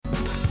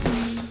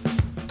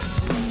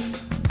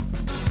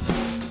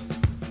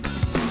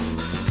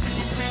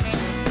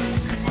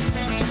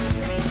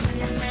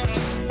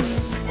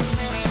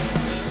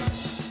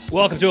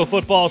Welcome to a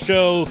football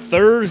show,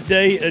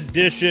 Thursday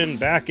edition,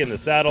 back in the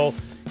saddle.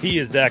 He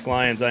is Zach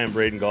Lyons. I am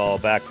Braden Gall,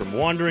 back from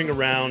wandering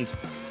around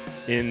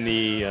in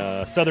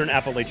the southern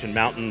Appalachian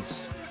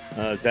Mountains.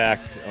 Zach,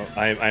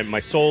 my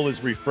soul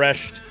is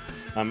refreshed.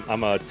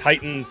 I'm a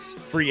Titans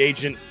free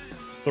agent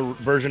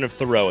version of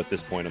Thoreau at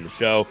this point on the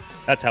show.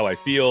 That's how I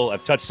feel.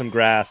 I've touched some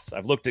grass.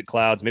 I've looked at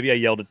clouds. Maybe I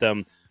yelled at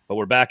them, but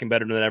we're back and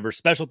better than ever.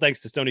 Special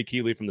thanks to Stoney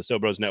Keeley from the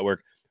Sobros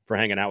Network for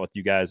hanging out with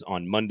you guys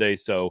on Monday.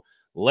 So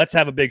let's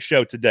have a big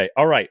show today.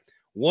 All right.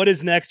 What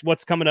is next?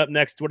 What's coming up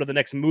next? What are the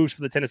next moves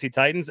for the Tennessee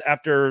Titans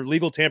after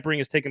legal tampering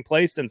has taken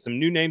place and some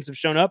new names have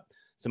shown up?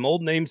 Some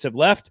old names have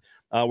left.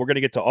 We're going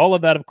to get to all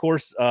of that, of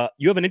course.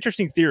 You have an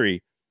interesting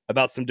theory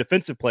about some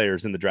defensive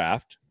players in the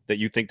draft that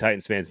you think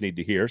Titans fans need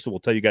to hear. So we'll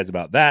tell you guys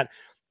about that.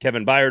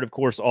 Kevin Byard, of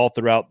course, all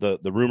throughout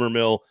the rumor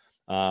mill.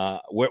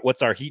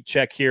 What's our heat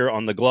check here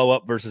on the glow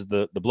up versus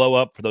the blow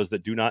up? For those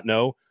that do not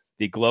know,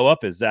 the glow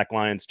up is Zach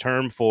Lyons'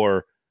 term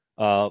for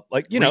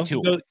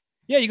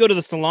you go to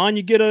the salon,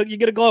 you get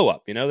a glow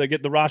up. You know,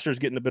 the roster's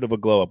getting a bit of a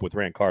glow up with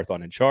Rand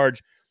Carthon in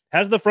charge.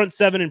 Has the front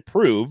seven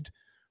improved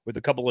with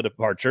a couple of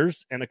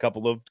departures and a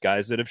couple of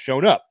guys that have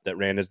shown up that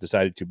Rand has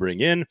decided to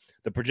bring in?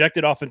 The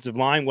projected offensive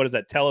line, what does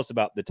that tell us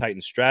about the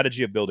Titans'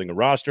 strategy of building a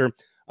roster?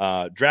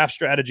 Draft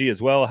strategy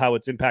as well, how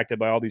it's impacted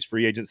by all these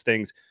free agents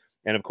things,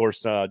 and of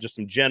course, just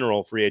some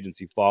general free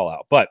agency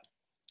fallout. But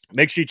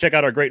make sure you check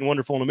out our great and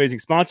wonderful and amazing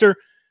sponsor,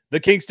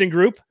 the Kingston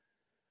Group.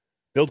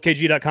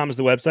 BuildKG.com is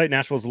the website,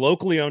 Nashville's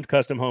locally owned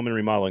custom home and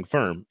remodeling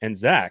firm. And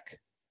Zach,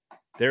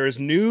 there is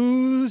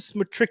news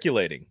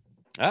matriculating.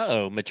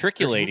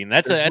 Matriculating.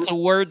 That's a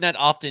word not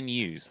often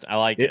used. I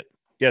like it.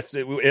 Yes,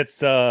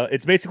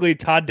 it's basically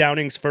Todd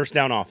Downing's first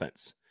down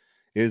offense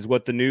is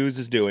what the news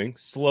is doing,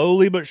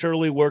 slowly but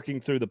surely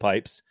working through the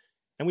pipes.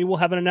 And we will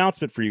have an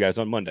announcement for you guys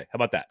on Monday. How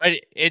about that?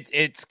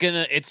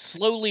 It's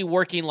slowly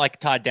working like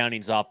Todd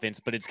Downing's offense,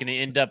 but it's gonna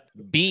end up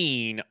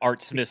being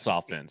Art Smith's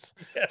offense.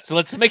 Yes. So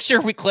let's make sure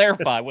we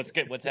clarify what's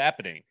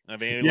happening. I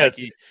mean, yes.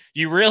 Like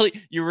you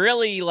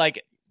really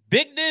like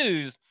big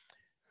news,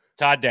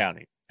 Todd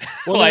Downing.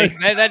 Well, like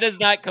that does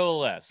not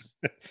coalesce.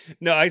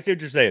 No, I see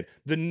what you're saying.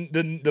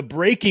 The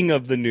breaking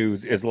of the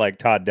news is like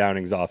Todd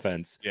Downing's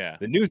offense. Yeah.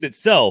 The news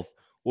itself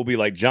will be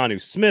like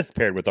Jonnu Smith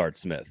paired with Art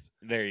Smith.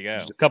 There you go.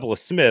 There's a couple of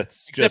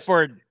Smiths. Except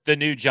for the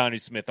new Jonnu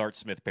Smith, Art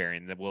Smith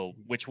pairing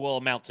which will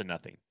amount to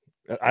nothing.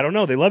 I don't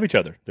know. They love each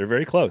other. They're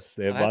very close.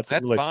 They have lots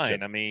of relationships. That's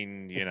fine. I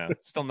mean,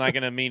 still not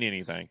going to mean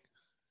anything.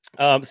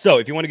 So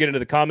if you want to get into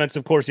the comments,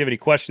 of course, you have any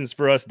questions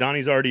for us,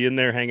 Donnie's already in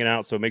there hanging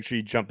out. So make sure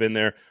you jump in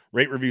there,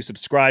 rate, review,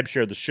 subscribe,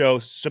 share the show,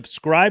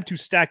 subscribe to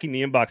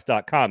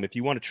stackingtheinbox.com. If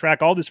you want to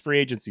track all this free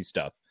agency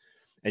stuff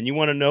and you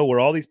want to know where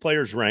all these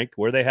players rank,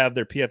 where they have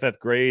their PFF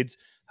grades,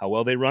 how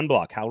well they run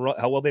block, how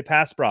well they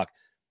pass Brock.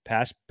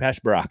 Pass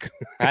Brock.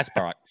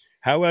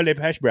 How well they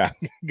pass Brock.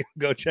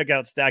 Go check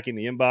out Stacking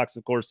the Inbox.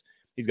 Of course,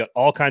 he's got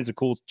all kinds of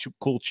cool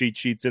cheat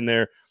sheets in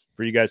there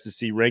for you guys to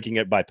see, ranking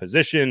it by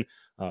position,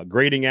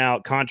 grading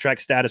out,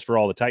 contract status for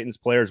all the Titans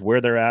players, where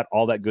they're at,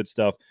 all that good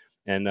stuff.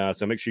 And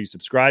so make sure you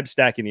subscribe,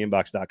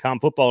 stackingtheinbox.com.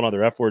 Football and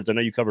other F words. I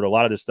know you covered a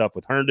lot of this stuff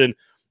with Herndon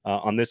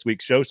on this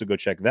week's show, so go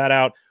check that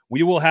out.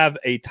 We will have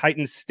a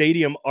Titans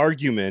Stadium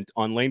argument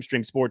on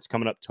Lamestream Sports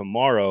coming up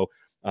tomorrow.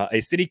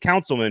 A city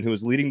councilman who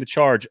is leading the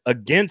charge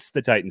against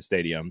the Titan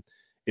Stadium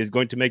is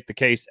going to make the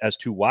case as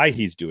to why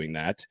he's doing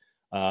that.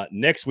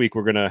 Next week,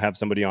 we're going to have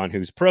somebody on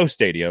who's pro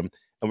stadium,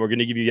 and we're going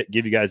to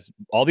give you guys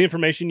all the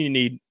information you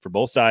need for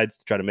both sides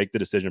to try to make the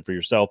decision for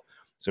yourself.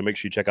 So make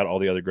sure you check out all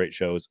the other great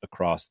shows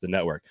across the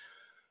network.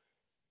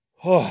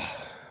 Oh,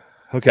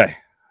 okay.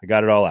 I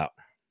got it all out.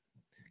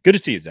 Good to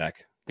see you,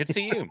 Zach. Good to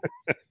see you.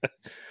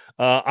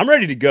 I'm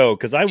ready to go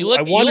because I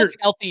wonder. You look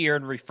healthier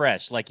and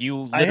refreshed. Like you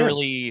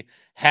literally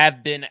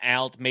have been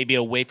out, maybe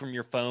away from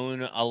your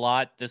phone a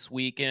lot this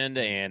weekend,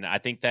 and I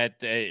think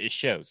that it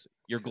shows.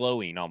 You're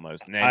glowing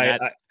almost, and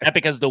not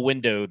because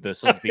the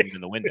sun's beaming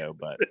in the window,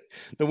 but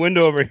the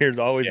window over here is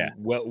always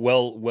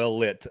well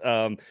lit.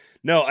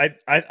 No,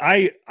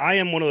 I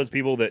am one of those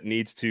people that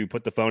needs to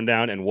put the phone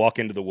down and walk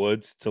into the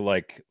woods to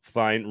like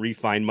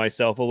refine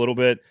myself a little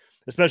bit.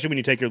 Especially when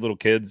you take your little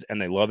kids and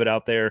they love it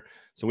out there.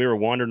 So we were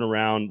wandering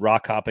around,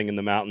 rock hopping in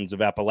the mountains of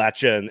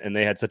Appalachia, and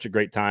they had such a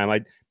great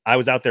time. I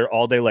was out there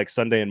all day, like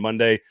Sunday and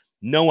Monday.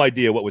 No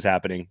idea what was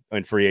happening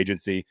in free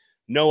agency.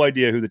 No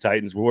idea who the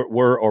Titans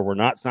were or were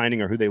not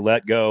signing or who they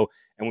let go.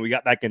 And when we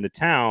got back into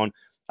town,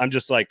 I'm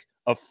just like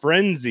a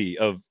frenzy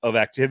of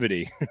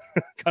activity,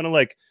 kind of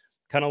like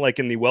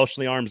in the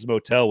Wellesley Arms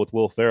Motel with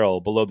Will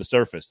Ferrell below the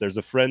surface. There's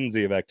a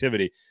frenzy of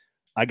activity.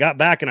 I got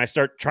back and I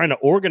start trying to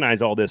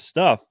organize all this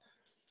stuff.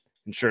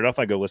 And sure enough,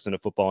 I go listen to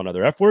Football and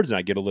Other F Words, and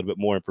I get a little bit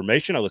more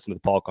information. I listen to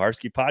the Paul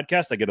Kaharski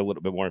podcast. I get a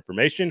little bit more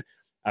information.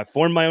 I've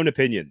formed my own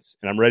opinions,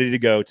 and I'm ready to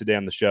go today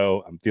on the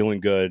show. I'm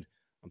feeling good.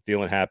 I'm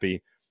feeling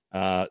happy.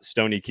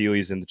 Stoney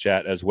Keeley's in the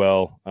chat as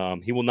well.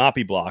 He will not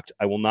be blocked.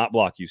 I will not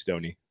block you,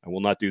 Stoney. I will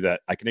not do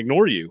that. I can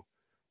ignore you,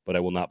 but I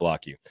will not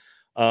block you.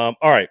 All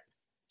right.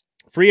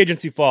 Free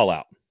agency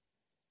fallout.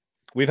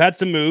 we've had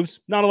some moves,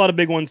 not a lot of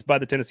big ones by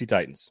the Tennessee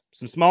Titans.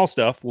 Some small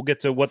stuff. We'll get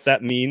to what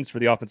that means for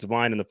the offensive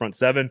line and the front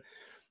seven.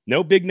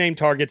 No big name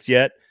targets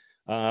yet.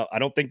 I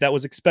don't think that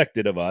was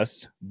expected of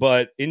us.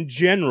 But in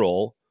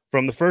general,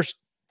 from the first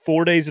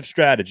 4 days of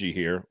strategy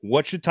here,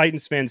 what should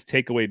Titans fans'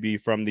 takeaway be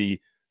from the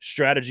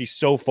strategy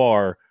so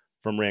far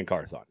from Ran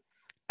Carthon?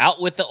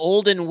 Out with the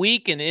old and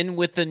weak and in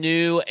with the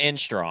new and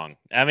strong.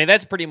 I mean,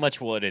 that's pretty much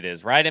what it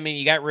is, right? I mean,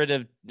 you got rid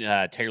of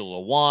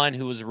Taylor Lewan,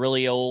 who was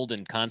really old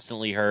and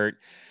constantly hurt.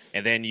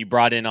 And then you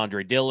brought in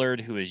Andre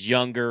Dillard, who is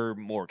younger,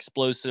 more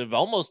explosive,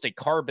 almost a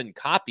carbon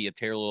copy of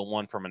Taylor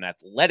Lewan from an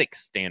athletic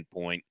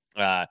standpoint.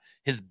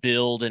 His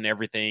build and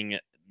everything,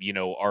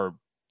 are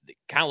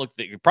kind of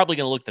you're probably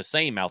going to look the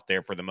same out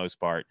there for the most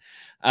part.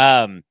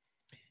 And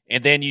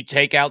then you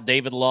take out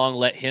David Long,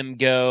 let him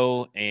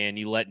go, and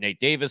you let Nate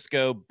Davis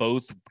go,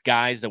 both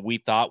guys that we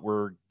thought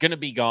were going to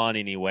be gone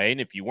anyway.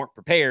 And if you weren't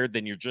prepared,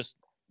 then you're just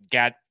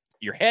got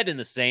your head in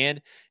the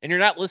sand and you're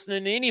not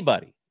listening to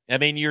anybody. I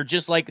mean, you're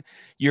just like,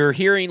 you're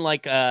hearing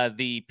like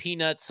the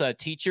Peanuts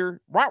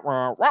teacher, rah,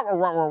 rah, rah,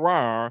 rah, rah,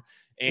 rah,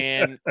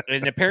 and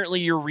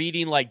apparently you're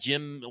reading like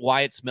Jim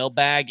Wyatt's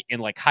mailbag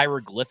in like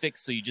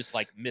hieroglyphics. So you just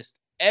like missed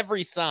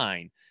every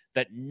sign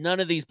that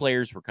none of these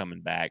players were coming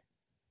back.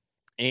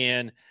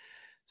 And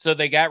so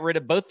they got rid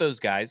of both those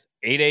guys,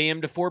 8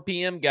 a.m. to 4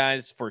 p.m.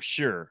 guys, for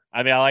sure.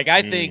 I mean,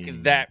 I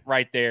think that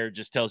right there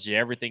just tells you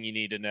everything you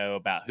need to know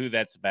about who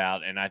that's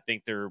about. And I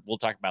think we'll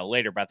talk about it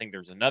later, but I think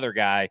there's another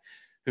guy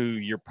who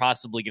you're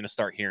possibly going to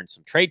start hearing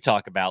some trade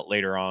talk about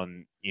later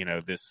on,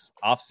 this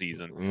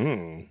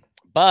offseason.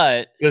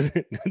 But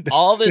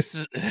all this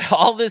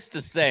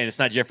to say, and it's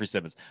not Jeffrey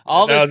Simmons.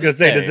 I was going to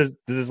say, does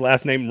his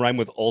last name rhyme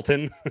with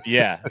Alton?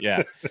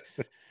 Yeah.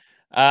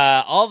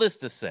 All this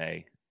to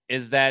say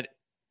is that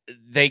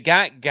they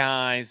got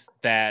guys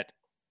that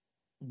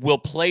will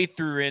play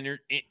through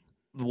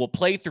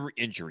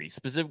injury,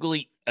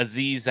 specifically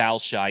Azeez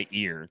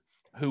Al-Shaair,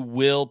 who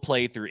will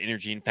play through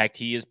injury. In fact,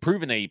 he has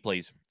proven that he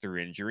plays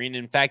through injury. And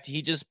in fact,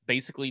 he just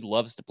basically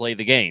loves to play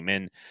the game.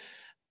 And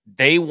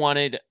they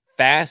wanted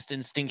fast,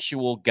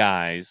 instinctual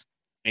guys,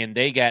 and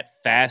they got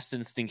fast,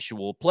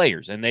 instinctual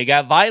players. And they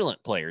got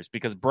violent players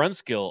because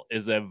Brunskill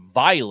is a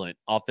violent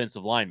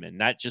offensive lineman,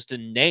 not just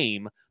in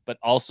name, but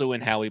also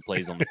in how he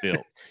plays on the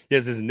field.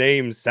 Yes, his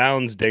name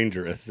sounds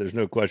dangerous. There's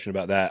no question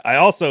about that. I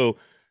also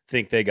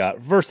think they got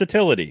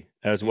versatility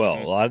as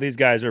well. A lot of these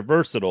guys are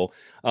versatile.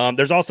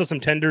 There's also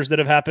some tenders that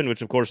have happened,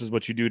 which of course is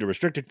what you do to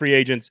restricted free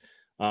agents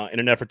in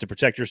an effort to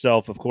protect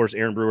yourself. Of course,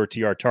 Aaron Brewer,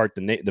 T.R. Tart,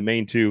 the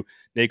main two.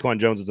 Naquan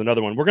Jones is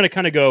another one. We're going to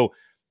kind of go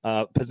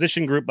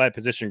position group by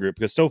position group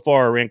because so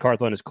far Ran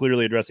Carthon is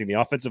clearly addressing the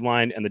offensive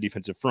line and the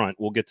defensive front.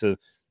 We'll get to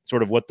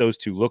sort of what those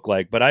two look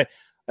like. But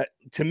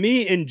to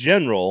me in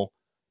general,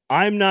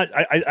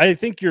 I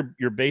think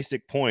your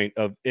basic point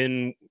of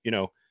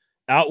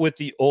out with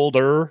the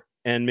older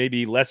and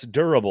maybe less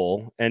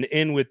durable and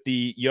in with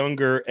the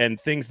younger and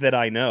things that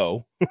I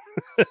know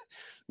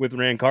with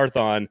Ran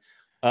Carthon,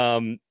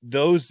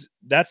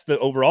 that's the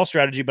overall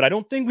strategy, but I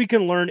don't think we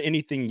can learn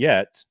anything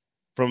yet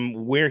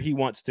from where he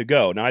wants to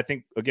go. Now, I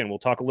think, again, we'll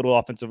talk a little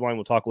offensive line,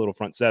 we'll talk a little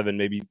front seven,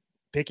 maybe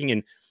picking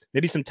in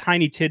maybe some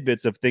tiny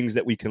tidbits of things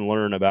that we can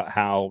learn about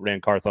how Ran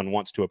Carthon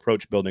wants to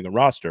approach building a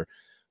roster.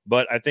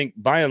 But I think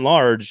by and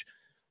large,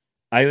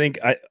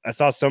 I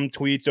saw some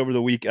tweets over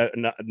the week,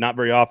 not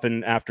very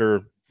often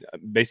after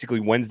basically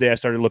Wednesday, I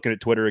started looking at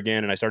Twitter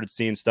again and I started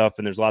seeing stuff.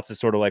 And there's lots of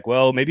sort of like,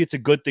 well, maybe it's a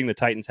good thing the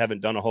Titans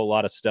haven't done a whole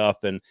lot of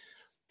stuff. And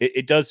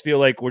it does feel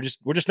like we're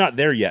just not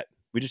there yet.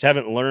 We just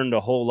haven't learned a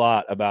whole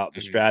lot about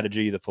the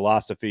strategy, the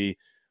philosophy.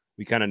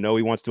 We kind of know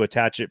he wants to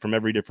attach it from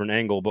every different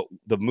angle, but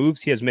the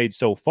moves he has made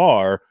so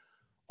far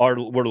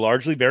were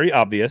largely very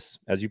obvious,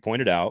 as you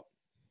pointed out.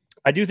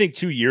 I do think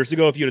 2 years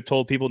ago, if you had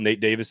told people Nate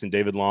Davis and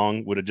David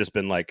Long would have just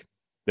been like,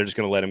 they're just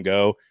going to let him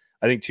go.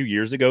 I think 2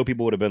 years ago,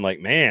 people would have been like,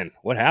 man,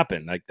 what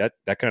happened? Like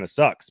that kind of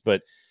sucks.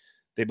 But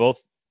they both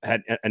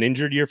had an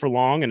injured year for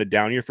Long and a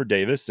down year for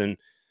Davis. And,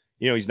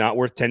 he's not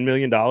worth $10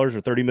 million or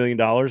 $30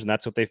 million. And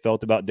that's what they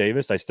felt about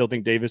Davis. I still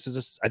think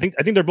Davis I think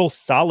they're both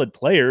solid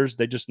players.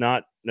 They're just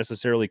not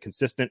necessarily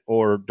consistent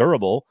or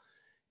durable.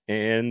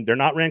 And they're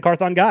not Ran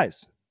Carthon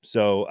guys.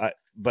 So,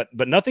 but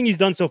nothing he's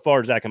done so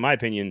far, Zach, in my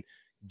opinion,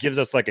 gives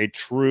us like a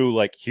true,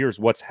 like, here's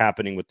what's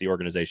happening with the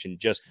organization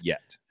just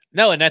yet.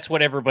 No, and that's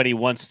what everybody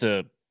wants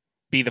to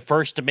be the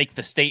first to make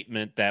the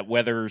statement that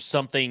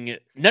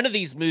none of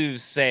these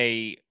moves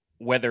say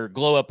whether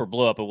glow up or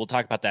blow up, and we'll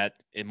talk about that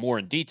more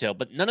in detail,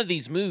 but none of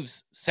these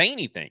moves say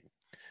anything.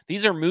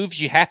 These are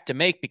moves you have to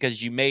make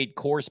because you made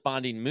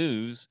corresponding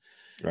moves,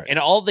 right? And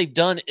all they've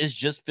done is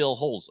just fill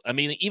holes. I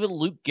mean, even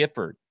Luke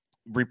Gifford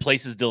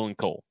replaces Dylan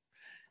Cole.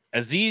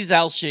 Azeez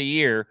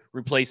Al-Shaair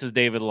replaces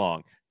David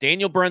Long.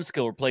 Daniel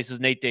Brunskill replaces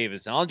Nate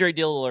Davis. Andre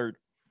Dillard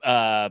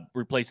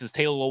replaces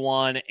Taylor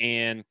Lewan,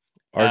 and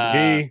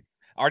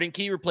Arden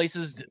Key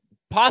replaces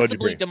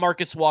possibly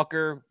DeMarcus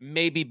Walker,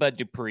 maybe Bud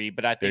Dupree,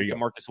 but I think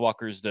DeMarcus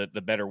Walker is the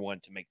better one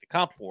to make the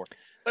comp for.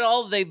 But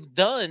all they've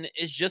done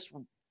is just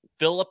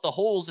fill up the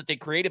holes that they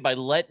created by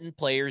letting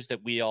players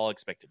that we all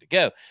expected to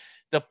go.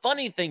 the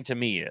funny thing to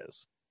me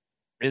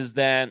is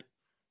that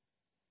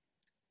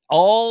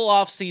all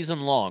off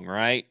season long,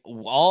 right?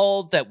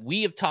 All that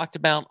we have talked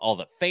about, all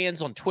the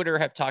fans on Twitter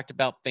have talked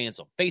about, fans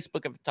on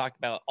Facebook have talked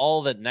about,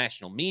 all the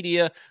national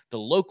media, the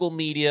local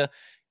media,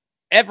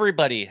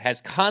 everybody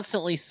has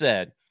constantly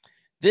said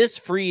this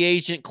free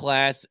agent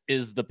class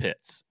is the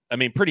pits. I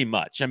mean, pretty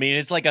much. I mean,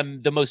 it's like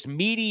the most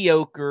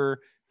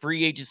mediocre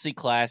free agency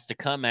class to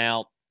come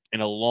out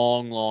in a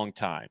long, long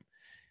time.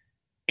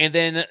 And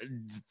then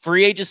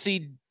free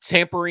agency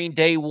tampering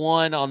day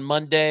one on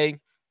Monday.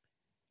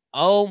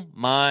 Oh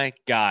my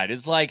God.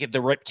 It's like if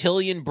the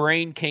reptilian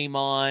brain came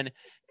on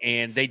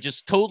and they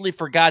just totally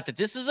forgot that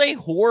this is a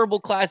horrible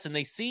class, and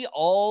they see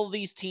all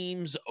these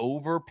teams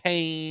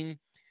overpaying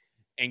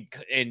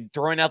and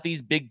throwing out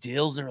these big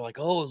deals, and they're like,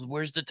 oh,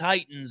 where's the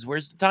Titans?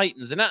 Where's the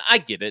Titans? And I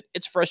get it.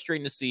 It's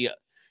frustrating to see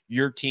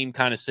your team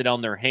kind of sit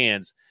on their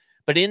hands.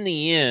 But in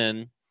the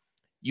end,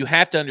 you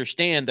have to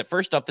understand that,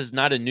 first off, this is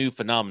not a new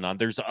phenomenon.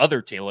 There's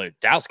other teams. Like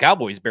Dallas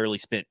Cowboys barely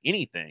spent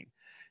anything.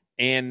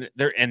 And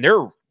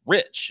they're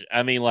rich.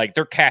 I mean, like,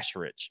 they're cash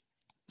rich.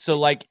 So,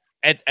 like,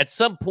 at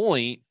some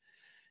point,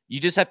 you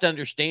just have to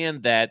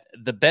understand that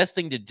the best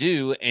thing to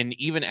do, and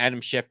even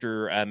Adam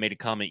Schefter made a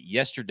comment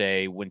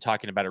yesterday when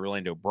talking about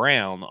Orlando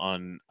Brown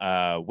on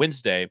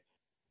Wednesday.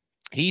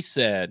 He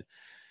said,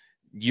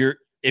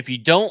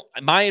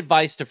 my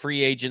advice to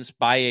free agents,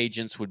 buy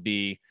agents would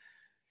be,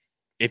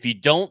 if you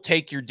don't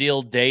take your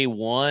deal day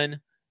one,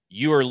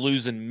 you are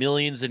losing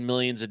millions and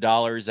millions of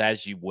dollars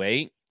as you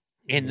wait.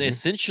 And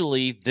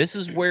essentially, this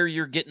is where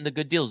you're getting the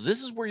good deals.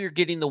 This is where you're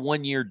getting the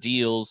 1-year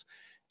deals,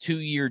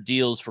 2-year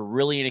deals for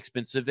really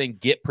inexpensive and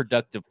get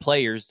productive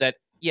players that,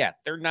 yeah,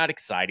 they're not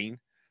exciting,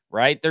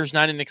 right? There's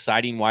not an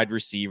exciting wide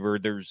receiver.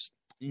 There's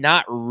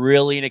not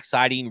really an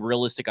exciting,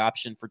 realistic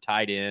option for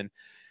tight end.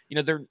 You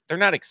know, they're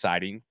not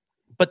exciting,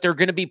 but they're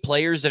going to be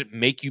players that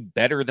make you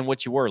better than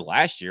what you were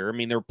last year. I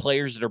mean, they're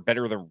players that are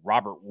better than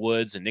Robert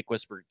Woods and Nick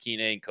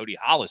Westbrook-Ikhine and Cody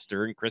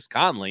Hollister and Chris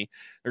Conley.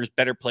 There's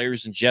better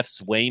players than Jeff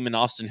Swaim and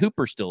Austin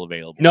Hooper still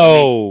available.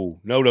 No.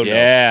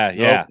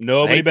 Yeah.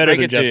 Nobody better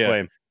than Jeff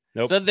Swaim.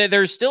 Nope. So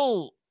there's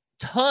still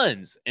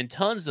tons and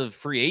tons of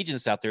free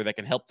agents out there that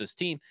can help this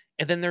team.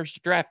 And then there's the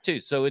draft too.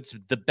 So it's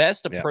the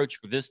best approach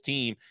for this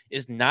team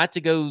is not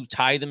to go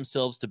tie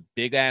themselves to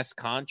big ass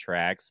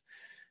contracts,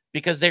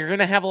 because they're going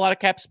to have a lot of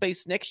cap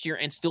space next year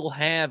and still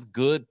have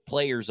good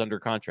players under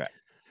contract.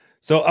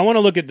 So I want to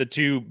look at the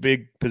two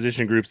big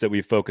position groups that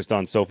we've focused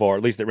on so far,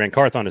 at least that Rand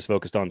Carthon has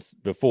focused on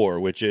before,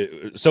 which is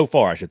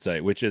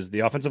which is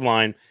the offensive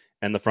line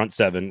and the front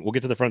seven. We'll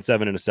get to the front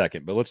seven in a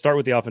second, but let's start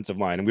with the offensive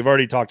line. And we've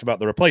already talked about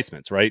the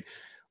replacements, right?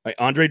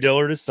 Andre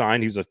Dillard is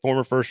signed. He was a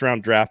former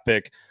first-round draft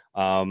pick.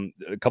 A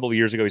couple of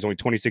years ago, he's only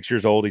 26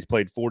 years old. He's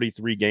played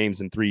 43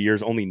 games in 3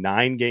 years, only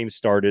 9 games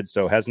started,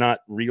 so has not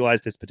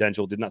realized his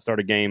potential, did not start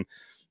a game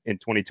in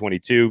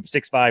 2022.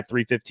 6'5",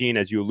 315,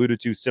 as you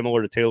alluded to,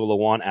 similar to Taylor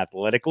Lewan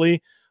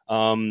athletically.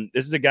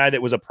 This is a guy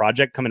that was a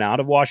project coming out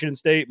of Washington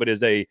State, but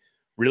is a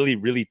really,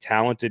 really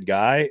talented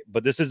guy.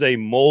 But this is a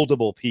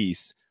moldable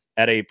piece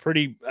at a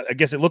pretty, I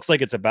guess it looks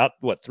like it's about,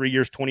 3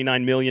 years,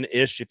 $29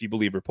 million-ish, if you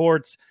believe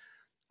reports.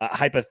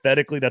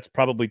 Hypothetically, that's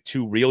probably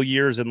 2 real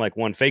years and like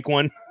 1 fake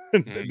one,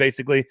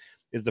 basically,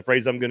 is the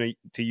phrase I'm going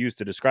to use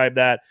to describe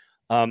that.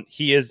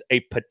 He is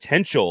a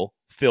potential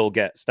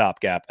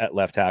stopgap at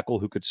left tackle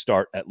who could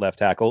start at left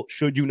tackle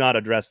should you not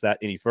address that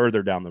any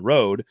further down the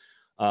road.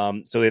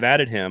 So they've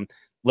added him.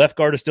 Left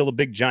guard is still a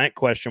big, giant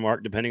question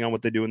mark, depending on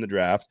what they do in the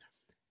draft.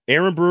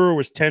 Aaron Brewer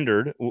was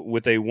tendered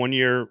with a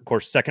 1-year, of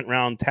course,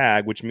 second-round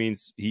tag, which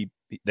means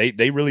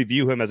they really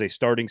view him as a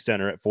starting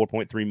center at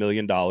 $4.3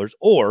 million,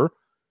 or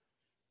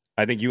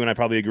I think you and I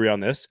probably agree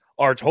on this,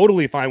 are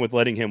totally fine with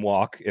letting him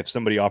walk if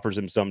somebody offers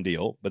him some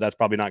deal, but that's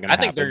probably not going to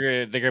happen. I think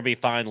they're going to be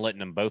fine letting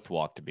them both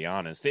walk, to be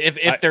honest. If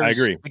they're I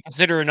agree.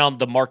 Considering on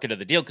the market of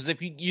the deal, because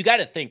if you got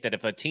to think that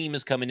if a team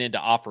is coming in to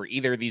offer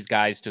either of these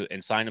guys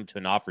and sign them to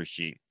an offer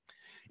sheet,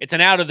 it's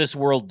an out of this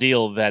world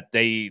deal that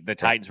the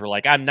Titans were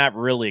like, I'm not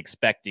really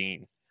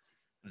expecting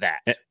that.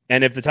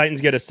 And if the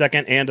Titans get a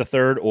second and a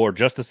third, or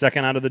just a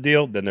second out of the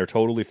deal, then they're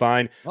totally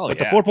fine. But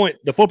the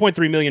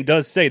 $4.3 million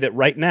does say that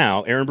right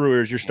now Aaron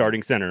Brewer is your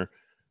starting center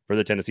for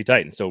the Tennessee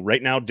Titans. So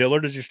right now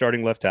Dillard is your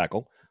starting left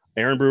tackle.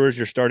 Aaron Brewer is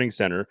your starting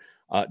center.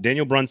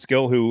 Daniel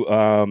Brunskill,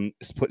 who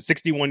split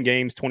 61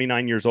 games,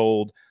 29 years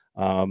old.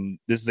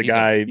 This is a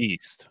guy. A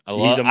beast.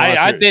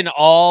 I've been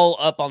all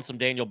up on some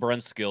Daniel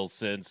Brunskill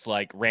since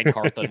like Rand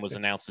Carthon was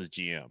announced as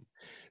GM.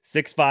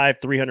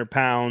 6'5", 300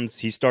 pounds.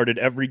 He started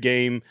every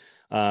game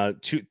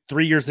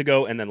 3 years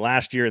ago, and then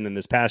last year, and then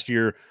this past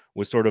year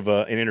was sort of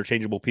an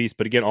interchangeable piece,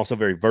 but again, also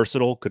very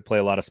versatile, could play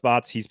a lot of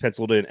spots. He's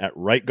penciled in at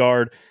right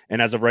guard,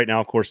 and as of right now,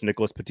 of course,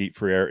 Nicholas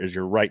Petit-Frere is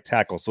your right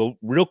tackle. So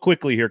real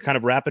quickly here, kind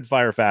of rapid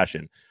fire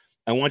fashion,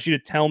 I want you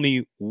to tell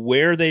me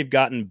where they've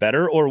gotten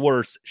better or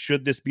worse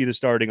should this be the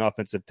starting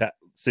offensive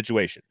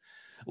situation.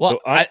 Well,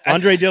 so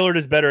Andre Dillard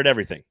is better at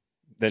everything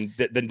than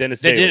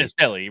Dennis Daly. Dennis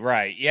Daly,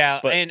 right? Yeah,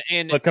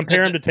 but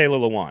compare him to Taylor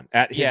Lewan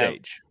at his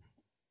age.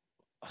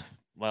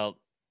 Well,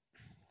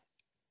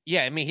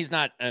 Yeah, I mean, he's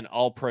not an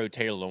all-pro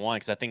Taylor Lewan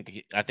because I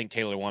think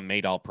Taylor Lewan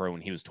made all-pro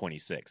when he was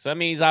 26. So, I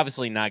mean, he's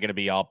obviously not going to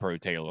be all-pro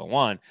Taylor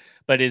Lewan,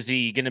 but is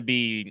he going to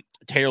be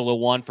Taylor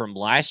Lewan from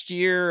last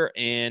year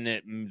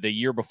and the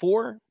year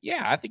before?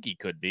 Yeah, I think he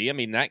could be. I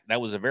mean,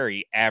 that was a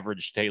very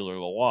average Taylor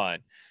Lewan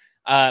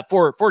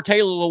for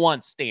Taylor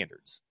Lewan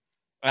standards.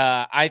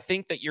 I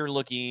think that you're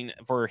looking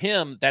for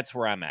him. That's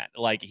where I'm at.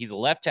 Like, he's a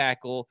left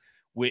tackle.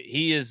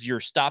 He is your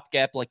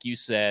stopgap, like you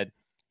said.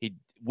 He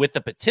with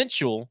the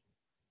potential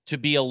to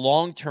be a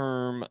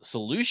long-term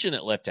solution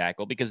at left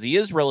tackle because he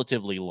is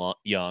relatively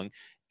young.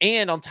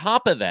 And on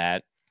top of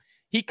that,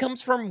 he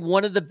comes from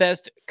one of the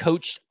best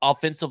coached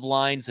offensive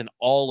lines in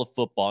all of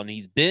football. And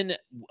he's been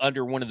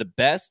under one of the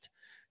best,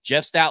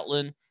 Jeff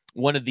Stoutland,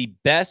 one of the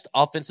best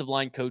offensive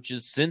line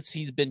coaches since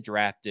he's been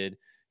drafted.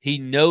 He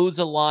knows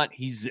a lot.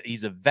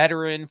 He's a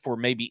veteran for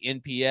maybe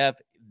NPF.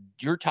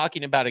 You're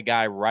talking about a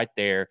guy right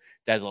there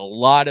that has a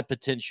lot of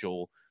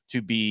potential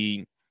to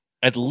be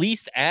at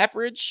least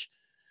average,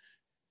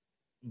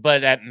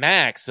 but at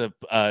max,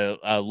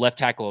 a left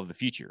tackle of the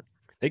future.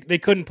 They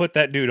couldn't put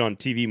that dude on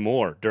TV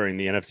more during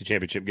the NFC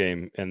Championship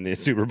game and the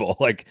Super Bowl.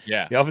 Like,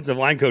 yeah, the offensive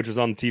line coach was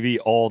on TV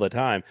all the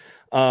time.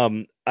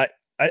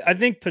 I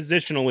think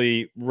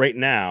positionally right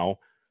now,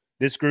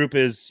 this group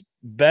is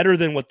better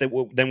than what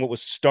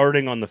was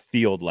starting on the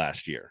field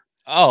last year.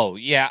 Oh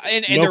yeah,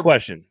 and no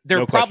question.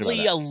 They're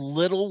probably a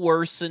little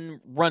worse in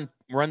run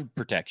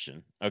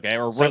protection, okay,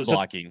 or run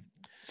blocking.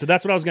 So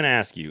that's what I was going to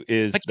ask you.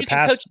 Is but the you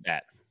can coach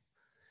that?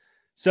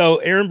 So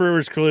Aaron Brewer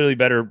is clearly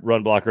better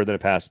run blocker than a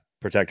pass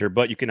protector,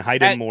 but you can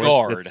hide him more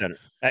guard. at center.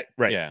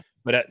 Right. Yeah.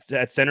 But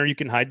at center, you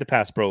can hide the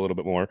pass pro a little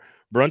bit more.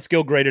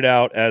 Brunskill graded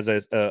out as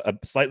a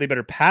slightly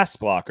better pass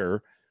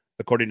blocker,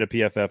 according to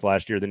PFF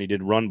last year, than he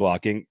did run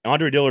blocking.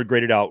 Andre Dillard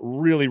graded out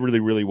really, really,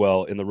 really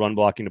well in the run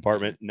blocking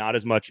department, not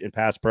as much in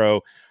pass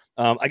pro.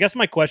 I guess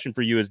my question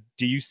for you is,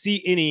 do you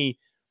see any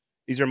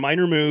 – these are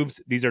minor moves.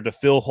 These are to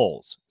fill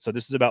holes. So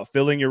this is about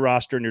filling your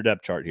roster and your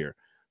depth chart here.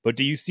 But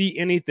do you see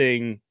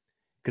anything –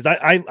 because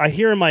I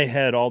hear in my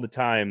head all the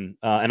time,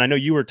 and I know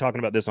you were talking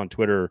about this on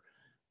Twitter.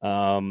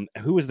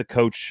 Who was the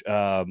coach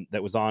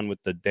that was on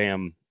with the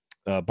damn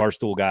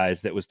Barstool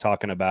guys that was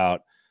talking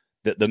about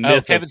the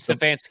myth? Kevin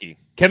Stefanski.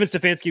 Kevin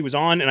Stefanski was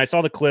on, and I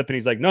saw the clip, and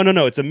he's like,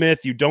 no, it's a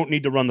myth. You don't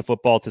need to run the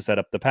football to set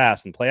up the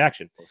pass and play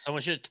action.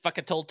 Someone should have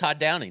fucking told Todd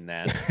Downing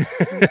that.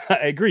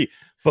 I agree.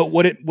 But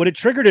what it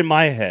triggered in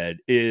my head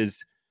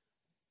is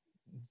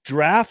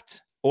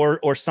draft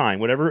or sign,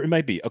 whatever it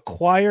might be,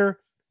 acquire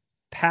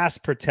pass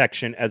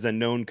protection as a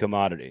known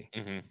commodity,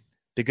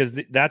 because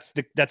that's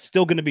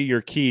still going to be your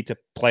key to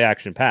play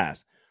action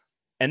pass,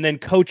 and then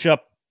coach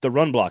up the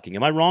run blocking.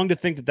 Am I wrong to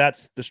think that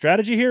that's the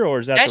strategy here, or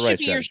is that the right should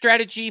be your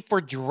strategy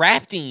for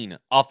drafting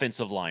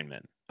offensive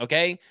linemen?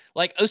 Okay,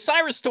 like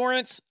Osiris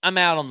Torrance, I'm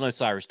out on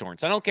Osiris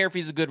Torrance. I don't care if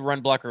he's a good run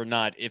blocker or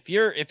not. If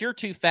you're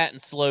too fat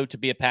and slow to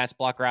be a pass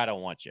blocker, I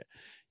don't want you.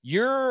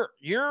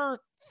 Your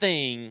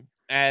thing.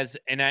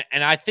 And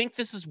I think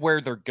this is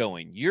where they're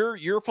going.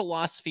 Your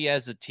philosophy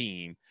as a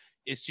team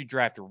is to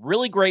draft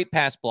really great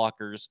pass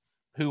blockers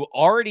who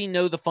already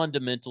know the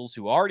fundamentals,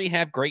 who already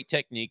have great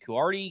technique, who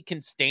already can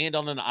stand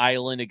on an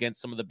island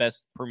against some of the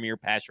best premier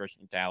pass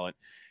rushing talent,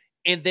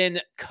 and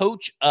then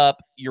coach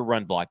up your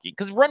run blocking.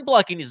 Because run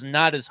blocking is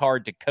not as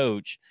hard to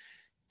coach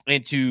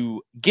and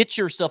to get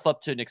yourself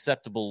up to an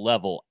acceptable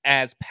level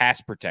as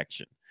pass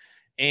protection.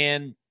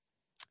 And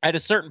at a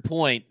certain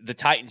point, the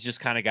Titans just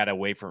kind of got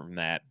away from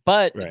that.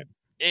 But, right.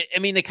 I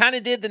mean, they kind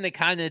of did, then they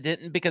kind of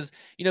didn't, because,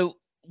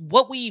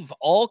 what we've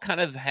all kind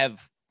of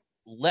have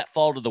let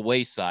fall to the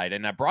wayside,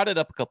 and I brought it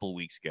up a couple of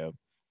weeks ago,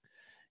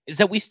 is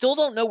that we still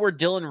don't know where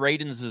Dylan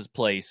Radins'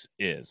 place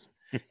is.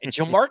 And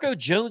Jamarco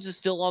Jones is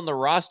still on the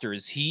roster.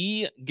 Is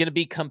he going to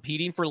be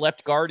competing for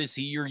left guard? Is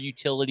he your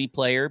utility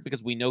player?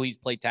 Because we know he's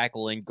played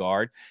tackle and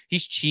guard.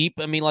 He's cheap.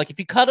 I mean, like, if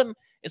you cut him,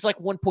 it's like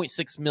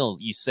 1.6 mil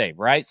you save,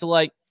 right? So,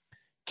 like,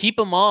 keep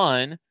him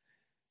on,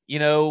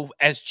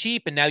 as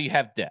cheap, and now you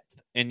have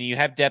depth. And you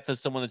have depth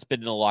as someone that's been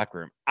in the locker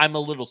room. I'm a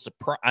little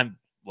surprised.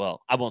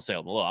 I won't say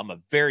I'm a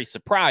very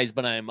surprised,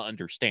 but I am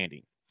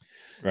understanding.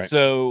 Right.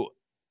 So,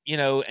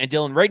 and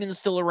Dylan Radin is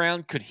still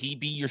around. Could he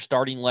be your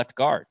starting left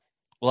guard?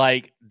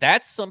 Like,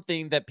 that's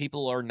something that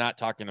people are not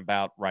talking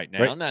about right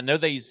now. Right. And I know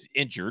that he's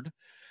injured,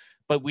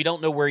 but we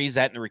don't know where he's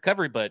at in the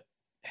recovery. But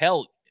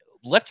hell,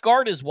 left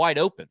guard is wide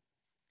open.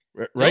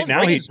 Right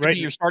now, he's going to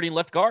be your starting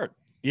left guard.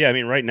 Yeah, I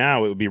mean, right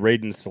now it would be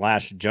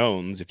Radin /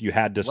 Jones if you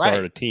had to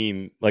start a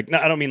team. Like, no,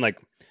 I don't mean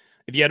like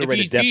if you had to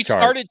rate a depth chart. If you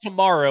started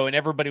tomorrow and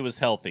everybody was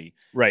healthy,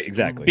 right?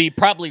 Exactly.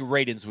 Probably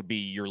Radins would be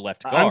your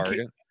left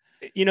guard.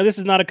 This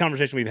is not a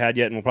conversation we've had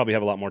yet, and we'll probably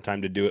have a lot more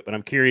time to do it. But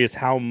I'm curious,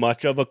 how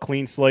much of a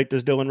clean slate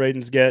does Dylan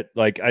Radins get?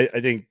 Like, I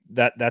think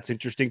that's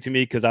interesting to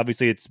me, because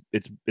obviously it's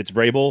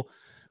Vrabel,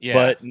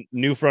 but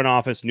new front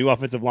office, new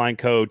offensive line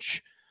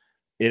coach.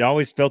 It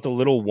always felt a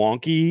little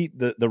wonky,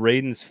 the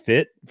Radins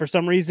fit for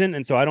some reason.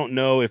 And so I don't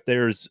know if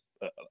there's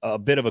a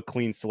bit of a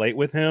clean slate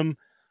with him.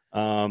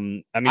 I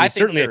mean,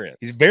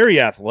 he's a very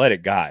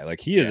athletic guy. Like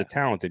he is a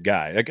talented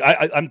guy. Like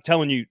I'm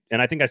telling you,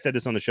 and I think I said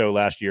this on the show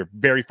last year,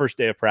 very first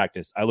day of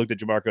practice, I looked at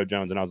Jamarco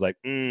Jones and I was like,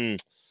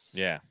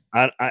 yeah,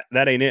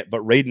 that ain't it.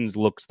 But Radunz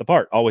looks the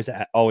part, always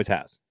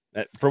has,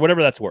 for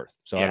whatever that's worth.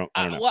 So I don't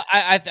know. Well,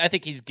 I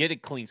think he's getting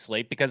a clean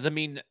slate because, I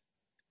mean,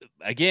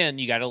 again,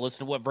 you got to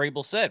listen to what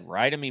Vrabel said,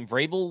 right? I mean,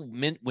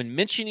 Vrabel, when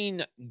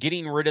mentioning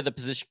getting rid of the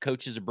position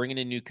coaches or bringing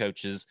in new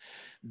coaches,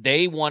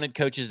 they wanted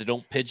coaches that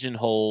don't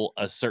pigeonhole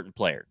a certain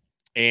player.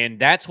 And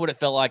that's what it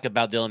felt like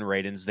about Dillon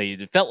Radunz.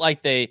 It felt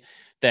like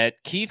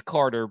that Keith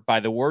Carter, by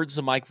the words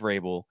of Mike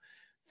Vrabel,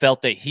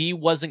 felt that he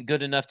wasn't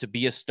good enough to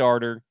be a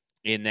starter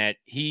and that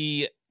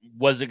he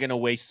wasn't going to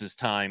waste his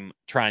time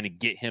trying to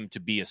get him to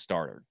be a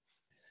starter.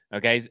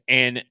 Okay.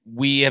 And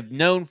we have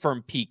known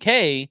from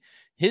PK,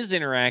 his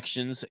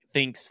interactions,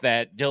 thinks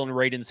that Dillon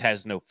Radunz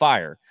has no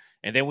fire.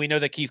 And then we know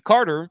that Keith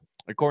Carter,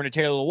 according to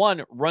Taylor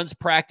Lewan, runs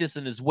practice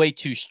and is way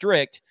too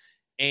strict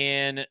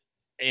and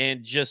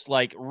just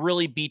like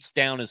really beats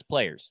down his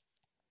players.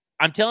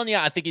 I'm telling you,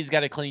 I think he's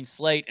got a clean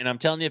slate, and I'm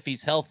telling you, if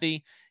he's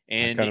healthy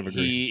and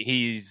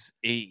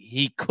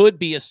he could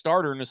be a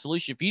starter and a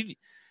solution.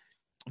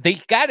 They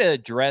got to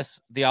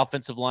address the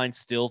offensive line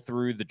still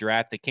through the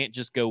draft. They can't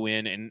just go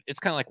in, and it's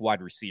kind of like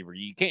wide receiver.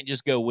 You can't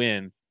just go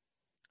in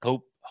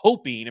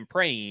hoping and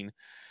praying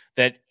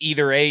that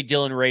either A,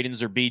 Dillon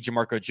Radunz, or B,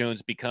 Jamarco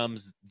Jones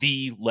becomes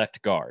the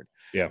left guard.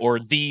 Yeah. Or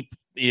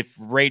if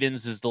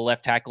Radunz is the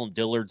left tackle and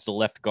Dillard's the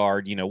left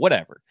guard,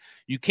 whatever.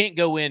 You can't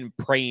go in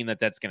praying that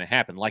that's going to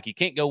happen. Like, you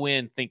can't go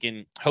in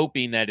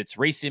hoping that it's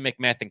Racey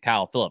McMath and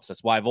Kyle Phillips.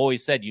 That's why I've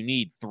always said you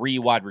need 3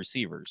 wide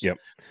receivers. Yep.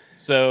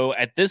 So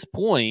at this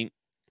point,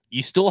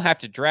 you still have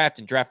to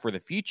draft for the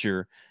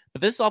future.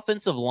 But this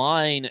offensive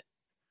line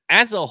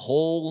as a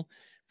whole,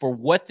 for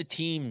what the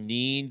team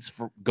needs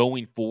for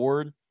going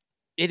forward,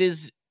 it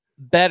is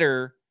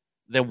better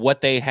than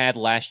what they had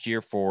last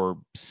year for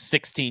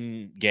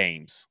 16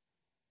 games,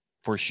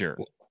 for sure.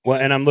 Well,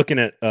 and I'm looking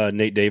at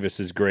Nate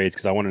Davis's grades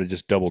because I wanted to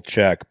just double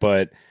check,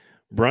 but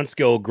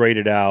Brunskill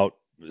graded out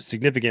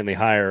significantly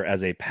higher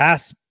as a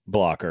pass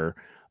blocker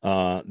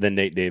than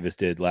Nate Davis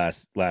did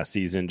last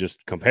season,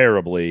 just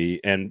comparably,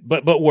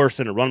 but worse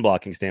in a run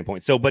blocking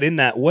standpoint. So, but in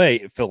that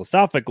way,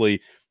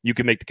 philosophically, you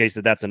can make the case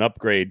that that's an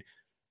upgrade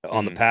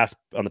on the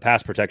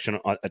pass protection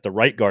at the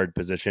right guard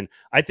position.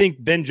 I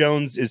think Ben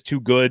Jones is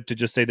too good to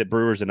just say that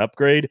Brewer's an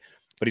upgrade,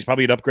 but he's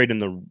probably an upgrade in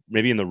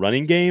the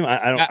running game.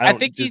 I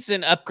think he's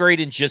an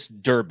upgrade in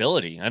just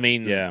durability. I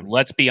mean,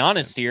 let's be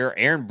honest here.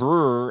 Aaron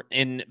Brewer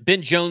and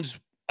Ben Jones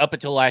up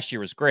until last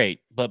year was great,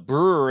 but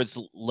Brewer is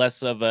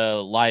less of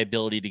a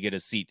liability to get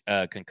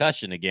a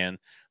concussion again,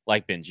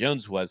 like Ben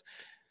Jones was.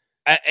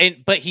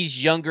 But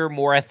he's younger,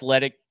 more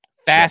athletic,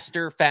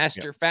 faster.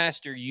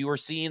 You are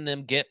seeing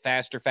them get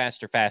faster.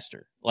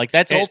 Like,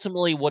 that's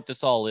ultimately what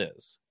this all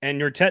is. And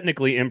you're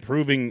technically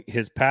improving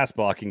his pass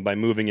blocking by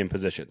moving in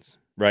positions,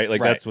 right?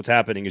 Like, that's what's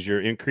happening is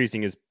you're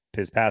increasing his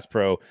pass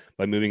pro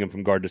by moving him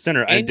from guard to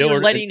center. And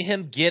you're letting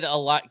him get a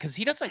lot, because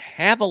he doesn't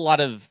have a lot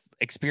of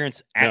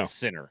experience at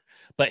center,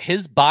 but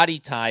his body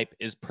type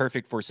is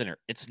perfect for center.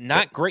 It's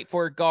not great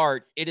for a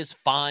guard. It is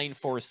fine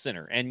for a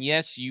center. And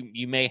yes,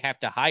 you may have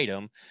to hide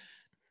him,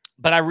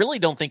 but I really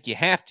don't think you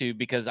have to,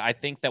 because I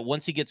think that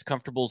once he gets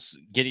comfortable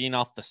getting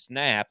off the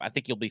snap, I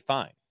think you'll be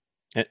fine.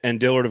 And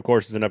Dillard, of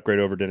course, is an upgrade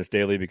over Dennis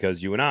Daly,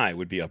 because you and I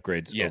would be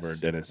upgrades over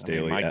Dennis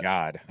Daly. My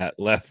God. At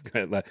left.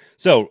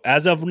 So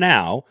as of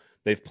now,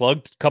 they've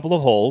plugged a couple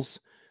of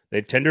holes.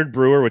 They've tendered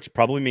Brewer, which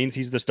probably means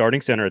he's the starting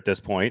center at this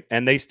point,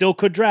 and they still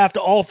could draft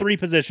all 3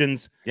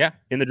 positions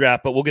in the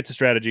draft, but we'll get to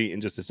strategy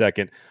in just a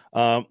second.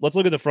 Let's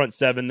look at the front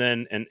 7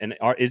 then, and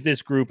is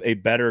this group a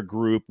better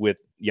group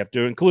with, you have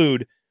to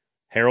include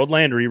Harold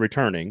Landry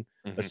returning,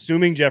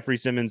 assuming Jeffrey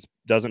Simmons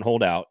doesn't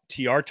hold out.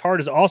 TR Tart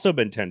has also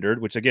been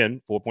tendered, which,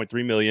 again,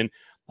 $4.3 million.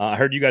 I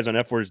heard you guys on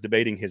F-Words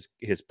debating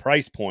his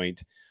price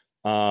point.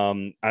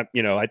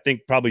 I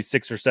think probably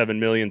 $6 or $7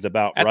 million is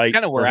about right. That's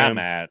kind of where I'm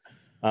at.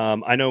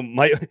 I know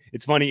Mike.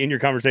 It's funny in your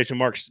conversation,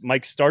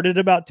 Mike started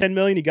at about 10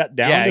 million. He got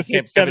down to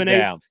 6, 7,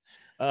 8.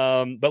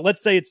 But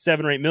let's say it's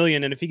 7 or 8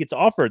 million. And if he gets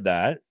offered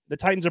that, the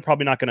Titans are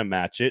probably not going to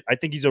match it. I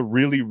think he's a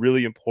really,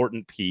 really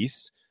important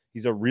piece.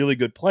 He's a really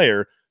good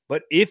player.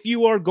 But if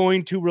you are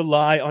going to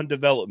rely on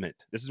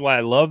development, this is why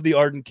I love the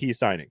Arden Key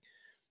signing.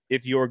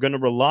 If you are going to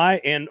rely,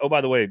 and oh, by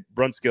the way,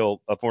 Brunskill,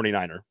 a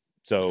 49er.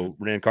 So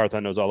Renan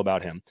Carthon knows all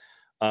about him.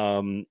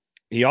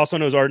 He also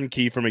knows Arden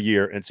Key from a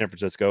year in San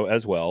Francisco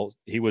as well.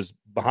 He was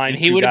behind.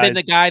 And he would have been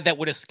the guy that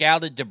would have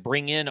scouted to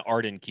bring in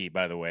Arden Key,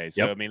 by the way.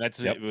 So, I mean,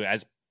 that's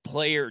as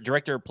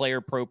director of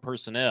player pro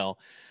personnel,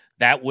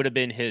 that would have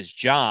been his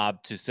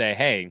job to say,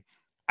 hey,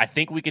 I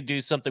think we could do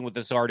something with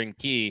this Arden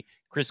Key.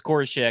 Chris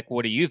Korshek,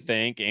 what do you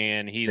think?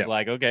 And he's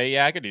like, okay,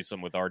 I could do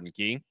something with Arden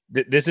Key.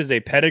 This is a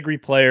pedigree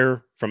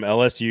player from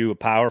LSU, a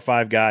Power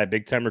 5 guy,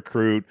 big-time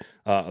recruit,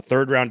 a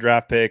third-round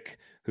draft pick,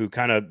 who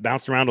kind of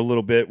bounced around a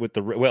little bit with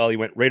he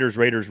went Raiders,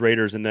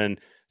 and then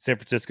San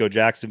Francisco,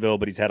 Jacksonville,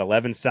 but he's had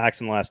 11 sacks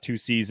in the last 2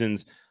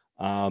 seasons.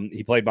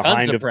 He played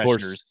behind, of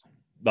course.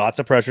 lots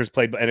of pressures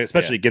played, and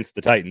especially against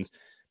the Titans.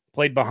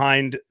 Played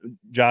behind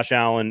Josh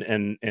Allen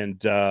and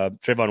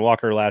Trayvon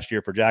Walker last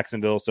year for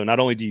Jacksonville. So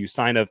not only do you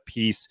sign a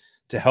piece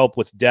to help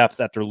with depth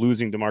after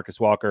losing DeMarcus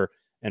Walker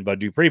and Bud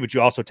Dupree, but you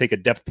also take a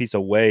depth piece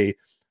away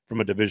from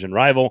a division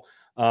rival.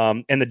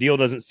 And the deal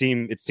doesn't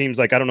seem. It seems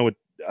like I don't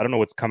know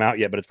what's come out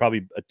yet, but it's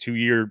probably a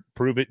 2-year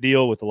prove it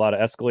deal with a lot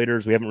of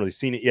escalators. We haven't really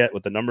seen it yet.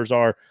 What the numbers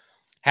are.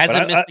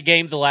 Hasn't missed a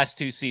game the last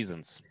 2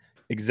 seasons.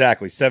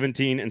 Exactly,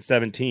 17 and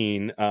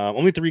 17.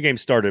 Only 3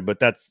 games started, but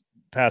that's.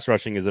 Pass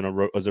rushing is a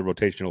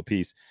rotational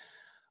piece.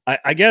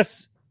 I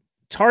guess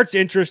Tartt's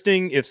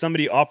interesting. If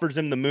somebody offers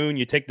him the moon,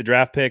 you take the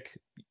draft pick.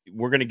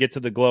 We're going to get to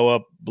the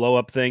blow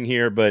up thing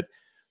here, but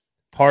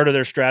part of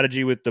their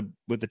strategy with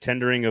the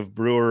tendering of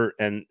Brewer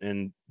and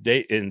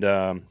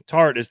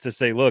Tartt is to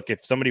say, look,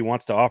 if somebody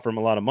wants to offer him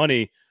a lot of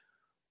money,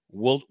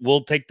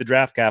 we'll take the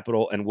draft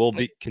capital and we'll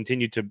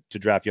continue to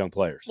draft young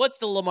players. What's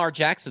the Lamar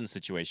Jackson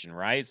situation,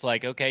 right? It's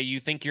like, okay,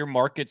 you think your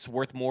market's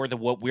worth more than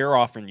what we're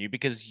offering you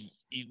because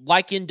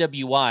like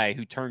NWI,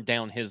 who turned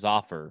down his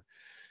offer,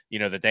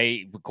 that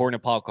they, according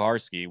to Paul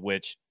Kaharski,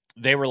 which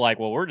they were like,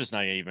 well, we're just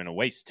not even going to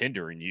waste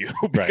tendering you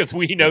because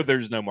we know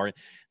there's no market.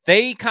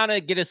 They kind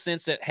of get a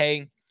sense that,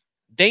 hey,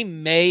 they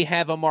may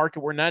have a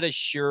market. We're not as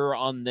sure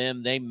on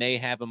them. They may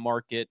have a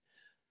market.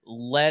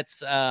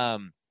 Let's put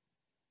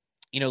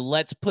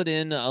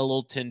in a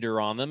little tender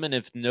on them. And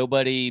if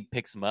nobody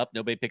picks them up.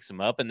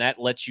 And that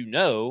lets you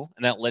know,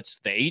 and that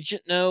lets the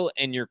agent know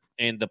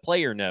and the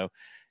player know.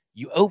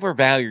 You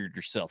overvalued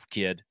yourself,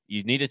 kid.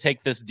 You need to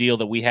take this deal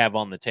that we have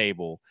on the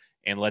table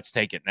and let's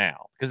take it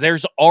now. Because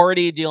there's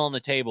already a deal on the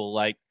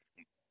table.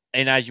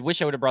 And I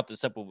wish I would have brought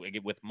this up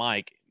with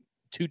Mike.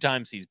 2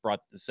 times he's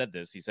said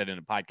this. He said in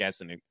a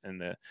podcast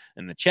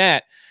in the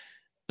chat.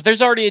 But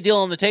there's already a deal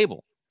on the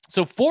table.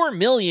 So $4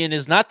 million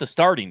is not the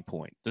starting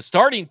point. The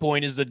starting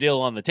point is the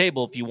deal on the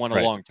table if you want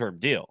a long-term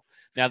deal.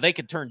 Now they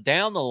could turn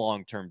down the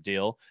long-term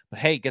deal, but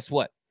hey, guess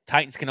what?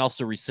 Titans can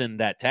also rescind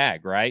that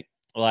tag, right?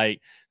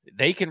 Like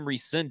they can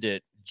rescind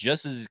it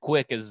just as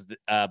quick as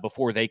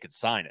before they could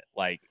sign it.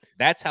 Like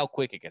that's how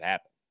quick it could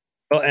happen.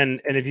 Well,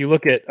 and if you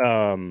look at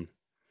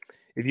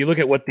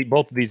what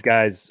both of these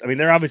guys, I mean,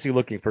 they're obviously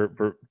looking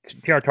for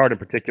T.R. Tart in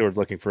particular is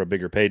looking for a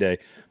bigger payday.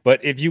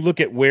 But if you look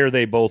at where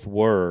they both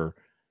were,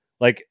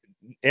 like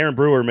Aaron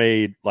Brewer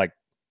made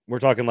we're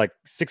talking like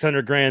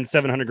 $600,000,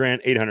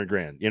 $700,000,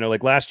 $800,000.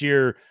 Like last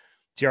year,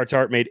 T.R.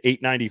 Tart made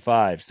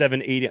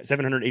 $895,000,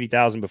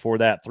 $780,000 before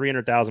that,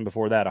 $300,000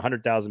 before that,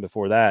 $100,000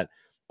 before that.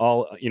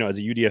 All as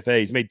a UDFA,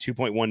 he's made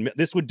 2.1.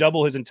 This would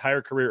double his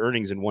entire career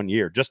earnings in 1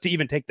 year just to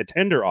even take the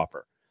tender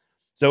offer.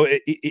 So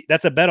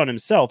that's a bet on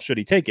himself. Should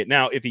he take it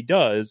now? If he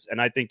does,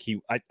 and I think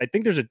I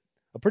think there's a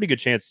pretty good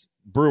chance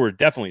Brewer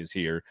definitely is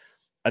here.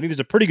 I think there's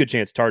a pretty good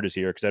chance Tart is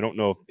here because I don't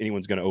know if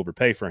anyone's going to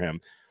overpay for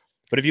him.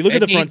 But if you look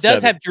at the front seven, he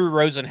does have Drew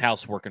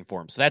Rosenhaus working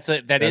for him, so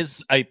that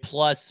is a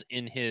plus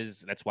in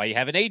his. That's why you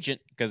have an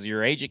agent because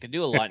your agent can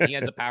do a lot, and he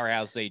has a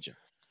powerhouse agent.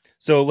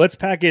 So let's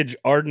package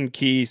Arden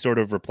Key sort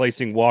of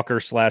replacing Walker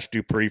 /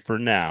 Dupree for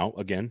now.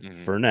 Again,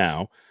 for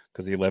now,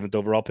 because the 11th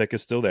overall pick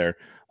is still there.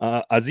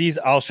 Azeez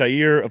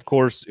Al-Shaair, of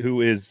course, who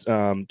is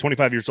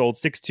 25 years old,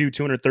 6'2",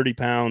 230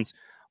 pounds,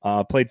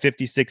 played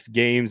 56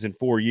 games in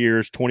 4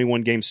 years,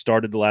 21 games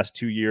started the last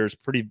 2 years.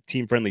 Pretty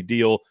team-friendly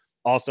deal.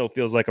 Also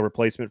feels like a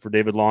replacement for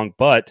David Long,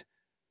 but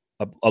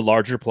a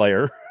larger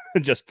player,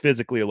 just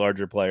physically a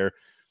larger player.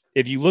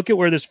 If you look at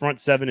where this front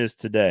seven is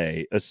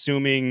today,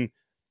 assuming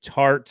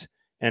Tart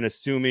and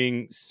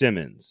assuming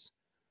Simmons,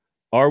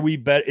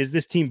 is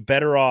this team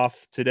better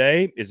off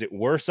today? Is it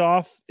worse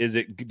off? Does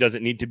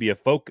it need to be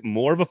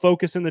more of a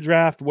focus in the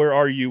draft? Where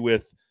are you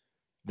with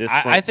this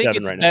front I think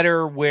seven it's right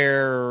better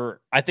now?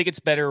 I think it's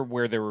better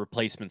where their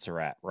replacements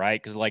are at,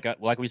 right? Because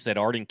like we said,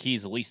 Arden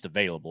Key's at least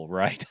available,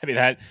 right? I mean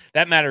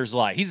that matters a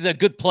lot. He's a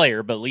good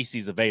player, but at least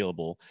he's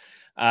available.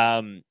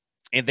 And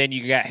then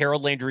you got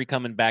Harold Landry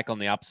coming back on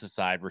the opposite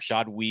side.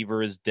 Rashad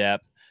Weaver is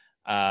depth.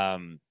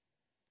 Then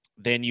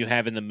you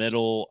have in the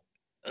middle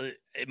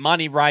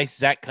Monty Rice,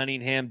 Zach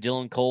Cunningham,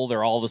 Dylan Cole.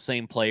 They're all the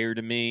same player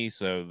to me,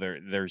 so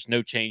there's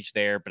no change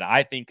there. But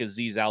I think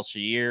Azeez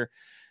Al-Shaair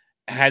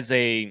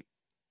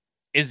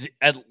is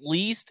at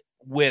least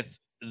with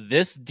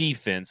this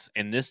defense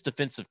and this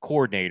defensive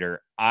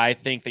coordinator, I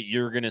think that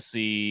you're going to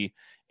see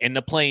in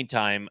the playing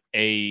time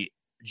a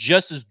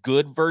just as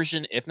good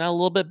version, if not a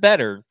little bit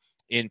better,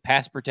 in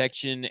pass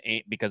protection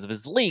because of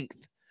his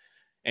length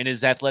and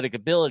his athletic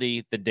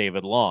ability than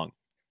David Long.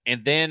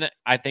 And then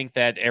I think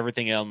that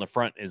everything on the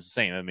front is the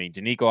same. I mean,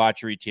 Danico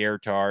Autry, T.R.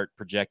 Tart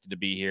projected to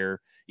be here.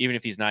 Even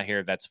if he's not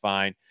here, that's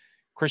fine.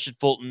 Christian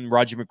Fulton,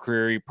 Roger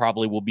McCreary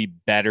probably will be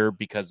better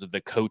because of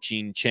the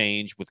coaching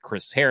change with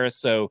Chris Harris.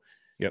 So,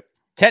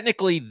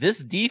 technically, this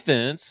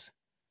defense,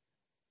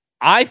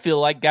 I feel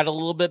like, got a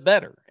little bit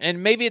better.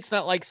 And maybe it's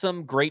not like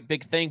some great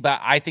big thing, but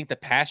I think the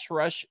pass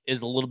rush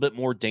is a little bit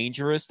more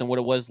dangerous than what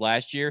it was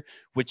last year,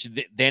 which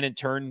then in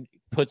turn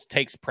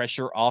takes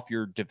pressure off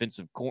your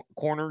defensive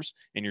corners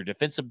and your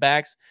defensive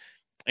backs.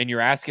 And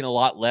you're asking a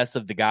lot less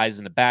of the guys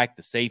in the back,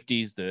 the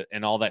safeties,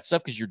 and all that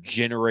stuff because you're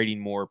generating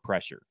more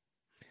pressure.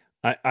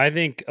 I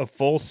think a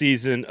full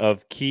season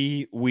of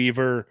Key,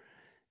 Weaver,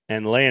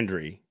 and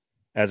Landry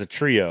as a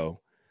trio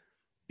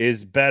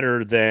is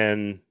better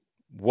than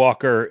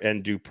Walker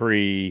and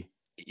Dupree,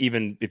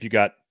 even if you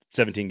got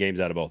 17 games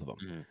out of both of them.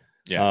 Mm-hmm.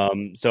 Yeah.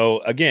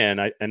 So again,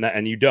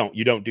 you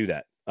don't do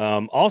that.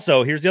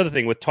 Also, here's the other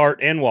thing with Tart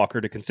and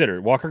Walker to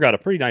consider. Walker got a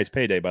pretty nice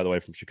payday, by the way,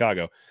 from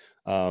Chicago.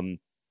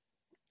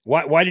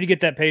 Why did he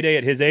get that payday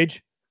at his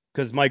age?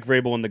 Because Mike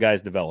Vrabel and the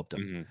guys developed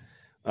him.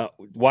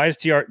 Mm-hmm. Why is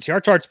TR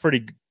Tart's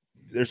pretty?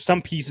 There's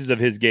some pieces of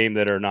his game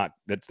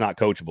that's not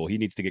coachable. He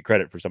needs to get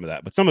credit for some of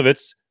that, but some of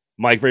it's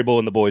Mike Vrabel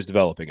and the boys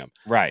developing him.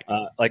 Right.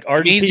 Like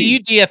RDP. He's a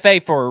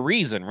UDFA for a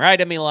reason, right?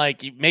 I mean,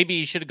 like maybe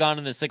he should have gone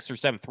in the 6th or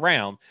 7th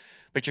round,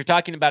 but you're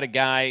talking about a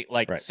guy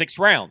like 6th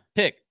round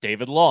pick,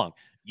 David Long,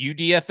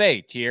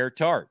 UDFA, T.R.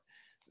 Tart.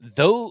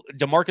 Though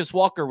DeMarcus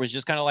Walker was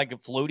just kind of like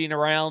floating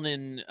around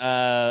in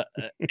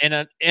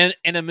anonymity.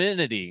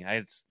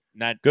 It's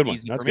not good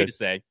easy for me to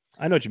say.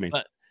 I know what you mean.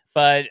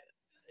 But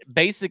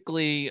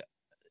basically,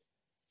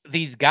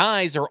 these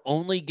guys are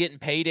only getting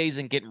paydays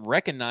and getting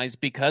recognized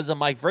because of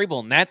Mike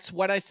Vrabel. And that's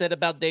what I said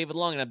about David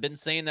Long. And I've been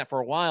saying that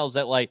for a while, is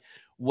that, like,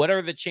 what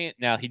are the chance?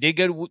 Now, he did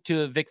go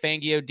to a Vic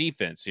Fangio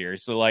defense here.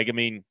 So, like, I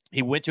mean,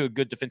 he went to a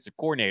good defensive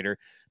coordinator,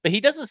 but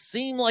he doesn't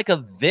seem like a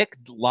Vic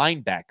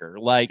linebacker.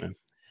 Like,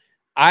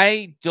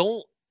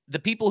 the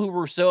people who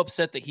were so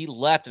upset that he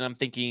left, and I'm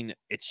thinking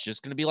it's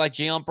just going to be like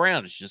Jayon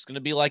Brown. It's just going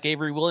to be like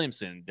Avery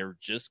Williamson. They're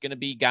just going to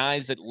be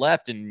guys that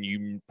left, and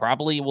you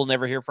probably will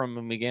never hear from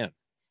them again.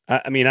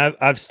 I mean,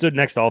 I've stood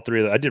next to all three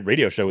of them. I did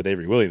radio show with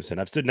Avery Williamson.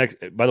 I've stood next.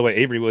 By the way,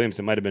 Avery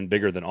Williamson might have been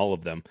bigger than all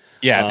of them.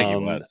 Yeah, I think he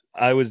was.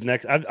 I was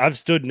next. I've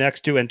stood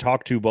next to and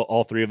talked to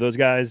all three of those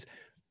guys,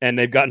 and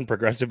they've gotten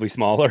progressively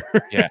smaller.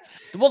 Yeah.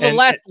 Well, the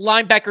last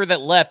linebacker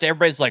that left,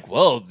 everybody's like,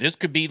 "Whoa, this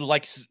could be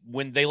like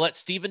when they let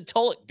Stephen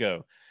Tulloch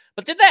go."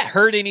 But did that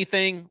hurt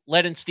anything,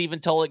 letting Stephen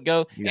Tulloch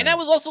go? No. And that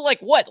was also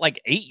like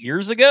 8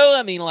 years ago?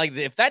 I mean, like,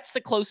 if that's the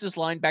closest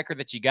linebacker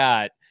that you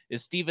got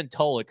is Stephen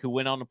Tulloch, who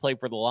went on to play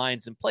for the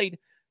Lions and played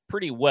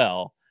pretty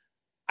well,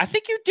 I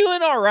think you're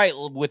doing all right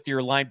with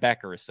your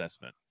linebacker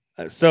assessment.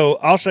 So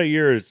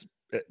Al-Shaair is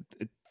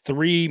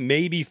 3,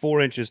 maybe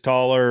 4 inches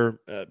taller,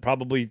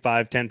 probably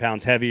 5-10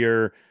 pounds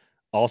heavier.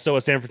 Also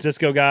a San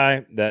Francisco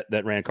guy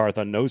that ran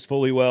Carthon, knows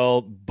fully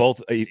well.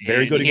 Both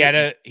very good. He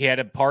had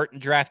a part in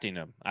drafting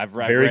him. I've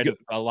read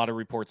a lot of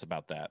reports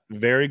about that.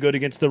 Very good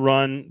against the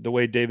run, the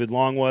way David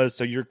Long was.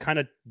 So you're kind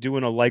of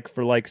doing a like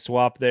for like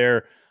swap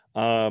there.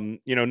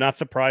 Not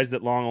surprised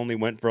that Long only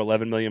went for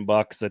 $11 million.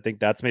 I think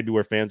that's maybe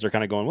where fans are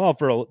kind of going, well,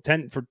 for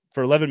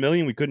 $11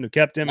 million, we couldn't have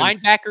kept him.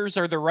 Linebackers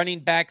are the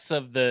running backs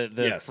of the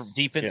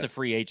defensive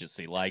free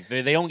agency. Like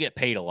they don't get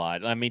paid a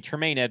lot. I mean,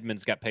 Tremaine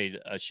Edmonds got paid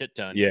a shit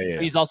ton.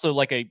 Yeah. He's also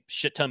like a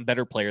shit ton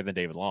better player than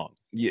David Long.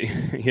 Yeah,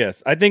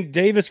 yes. I think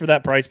Davis for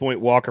that price point,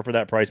 Walker for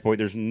that price point,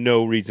 there's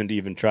no reason to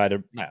even try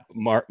to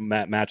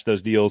match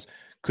those deals.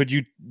 Could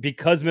you,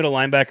 because middle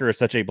linebacker is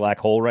such a black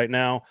hole right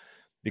now,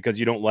 because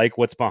you don't like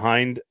what's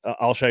behind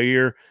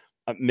Al-Shaair,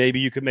 maybe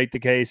you could make the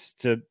case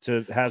to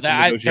have some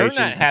negotiations.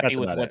 They're not happy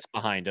with what's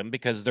behind him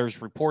because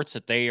there's reports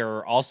that they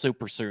are also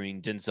pursuing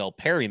Denzel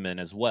Perryman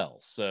as well.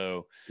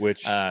 So,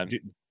 which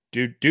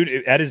dude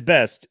at his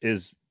best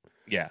is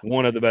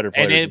one of the better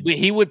players. And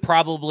he would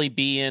probably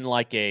be in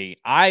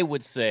I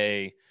would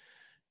say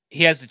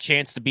he has a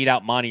chance to beat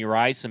out Monty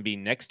Rice and be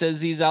next to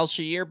Azeez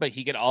Al-Shaair, but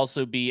he could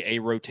also be a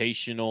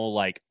rotational,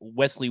 like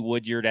Wesley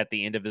Woodyard at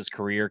the end of his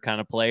career kind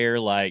of player.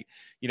 Like,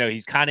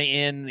 he's kind of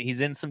he's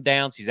in some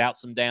downs, he's out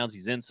some downs,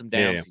 he's in some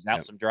downs, he's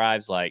out some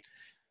drives. Like,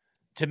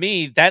 to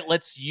me, that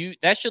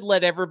should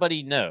let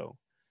everybody know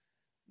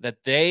that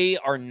they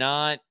are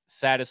not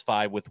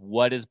satisfied with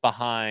what is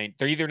behind.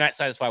 They're either not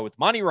satisfied with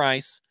Monty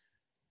Rice,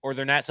 or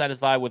they're not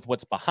satisfied with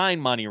what's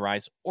behind Monty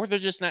Rice, or they're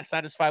just not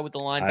satisfied with the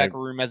linebacker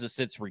room as it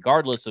sits,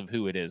 regardless of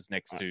who it is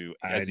next to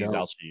Azeez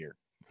Al-Shaair.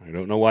 I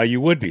don't know why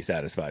you would be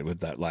satisfied with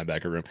that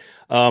linebacker room.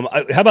 How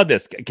about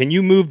this? Can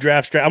you move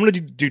draft strategy? I'm going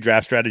to do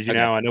draft strategy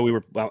now. I know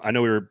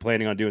we were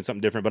planning on doing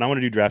something different, but I want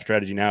to do draft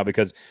strategy now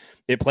because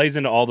it plays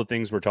into all the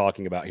things we're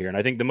talking about here. And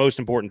I think the most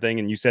important thing,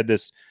 and you said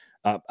this,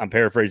 I'm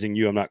paraphrasing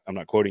you. I'm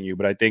not quoting you,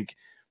 but I think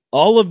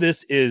all of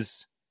this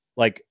is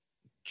like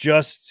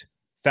just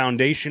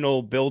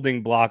foundational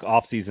building block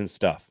offseason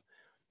stuff.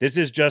 This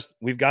is just,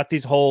 we've got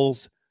these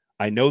holes.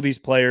 I know these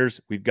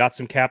players. We've got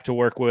some cap to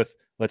work with.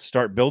 Let's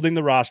start building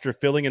the roster,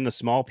 filling in the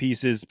small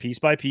pieces, piece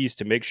by piece,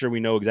 to make sure we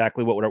know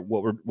exactly what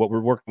we're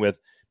working with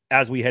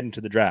as we head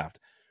into the draft.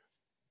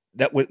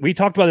 That we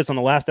talked about this on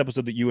the last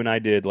episode that you and I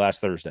did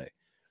last Thursday.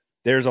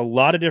 There's a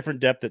lot of different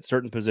depth at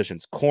certain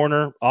positions.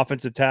 Corner,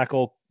 offensive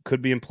tackle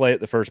could be in play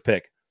at the first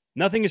pick.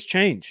 Nothing has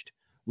changed.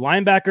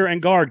 Linebacker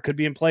and guard could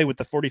be in play with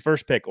the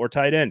 41st pick, or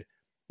tight end.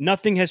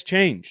 Nothing has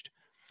changed.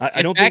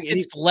 I don't think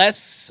it's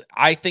less.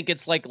 I think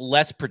it's like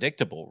less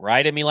predictable,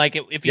 right? I mean, like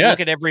if you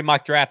look at every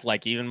mock draft,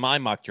 like even my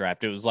mock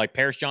draft, it was like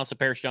Paris Johnson,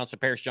 Peter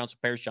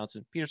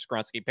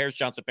Skoronski, Paris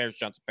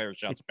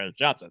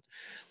Johnson.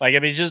 Like, I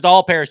mean, it's just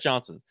all Paris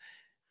Johnson.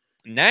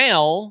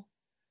 Now,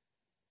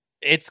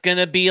 it's going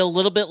to be a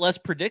little bit less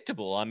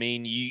predictable. I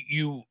mean,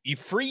 you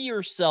free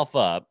yourself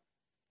up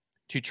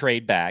to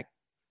trade back,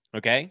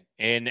 okay,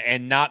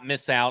 and not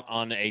miss out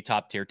on a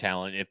top tier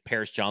talent if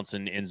Paris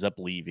Johnson ends up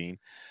leaving.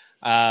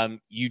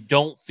 You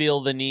don't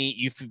feel the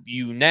need.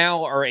 You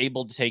now are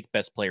able to take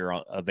best player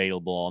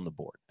available on the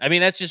board. I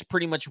mean, that's just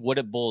pretty much what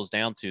it boils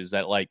down to. Is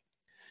that like,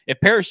 if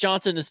Paris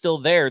Johnson is still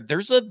there,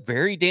 there's a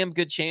very damn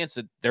good chance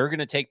that they're going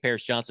to take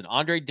Paris Johnson.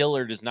 Andre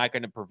Dillard is not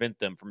going to prevent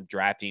them from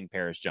drafting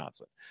Paris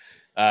Johnson.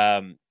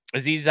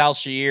 Azeez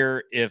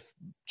Al-Shaair, if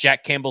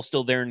Jack Campbell's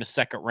still there in the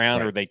second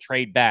round, right, or they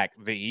trade back,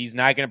 he's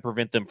not going to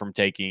prevent them from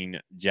taking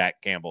Jack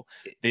Campbell.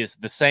 The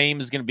same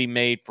is going to be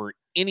made for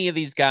any of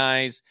these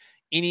guys,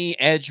 any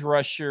edge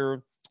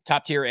rusher,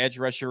 top tier edge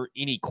rusher,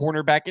 any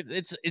cornerback.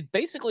 It's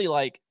basically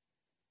like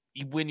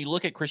when you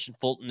look at Christian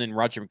Fulton and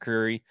Roger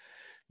McCreary,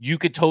 you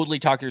could totally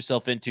talk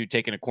yourself into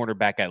taking a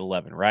cornerback at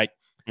 11, right?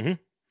 Mm-hmm.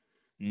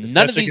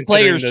 None of these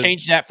players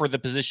changed that for the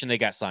position they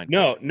got signed.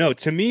 No.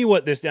 To me,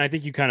 what this, and I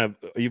think you've kind of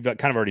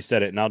already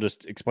said it, and I'll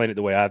just explain it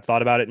the way I've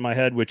thought about it in my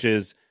head, which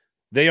is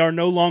they are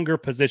no longer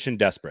position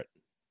desperate.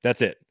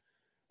 That's it.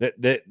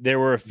 That there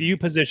were a few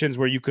positions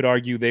where you could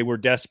argue they were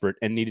desperate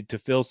and needed to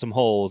fill some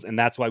holes, and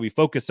that's why we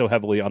focus so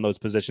heavily on those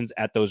positions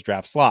at those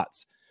draft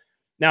slots.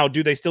 Now,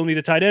 do they still need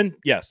a tight end?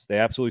 Yes, they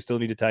absolutely still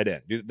need a tight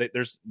end.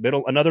 There's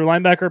another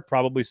linebacker?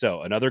 Probably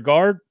so. Another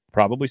guard?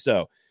 Probably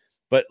so.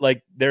 But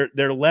like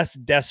they're less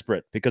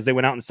desperate because they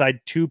went out and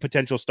signed 2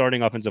 potential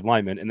starting offensive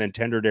linemen and then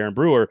tendered Aaron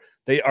Brewer.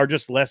 They are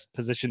just less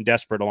position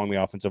desperate along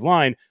the offensive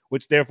line,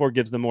 which therefore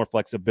gives them more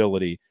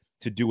flexibility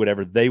to do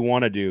whatever they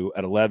want to do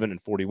at 11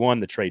 and 41.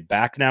 The trade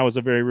back now is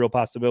a very real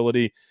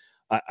possibility.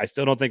 I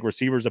still don't think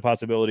receiver is a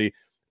possibility.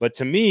 But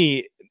to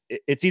me,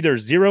 it's either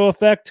zero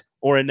effect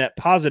or a net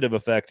positive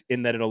effect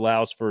in that it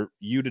allows for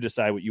you to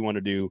decide what you want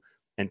to do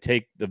and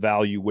take the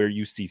value where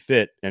you see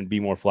fit and be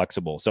more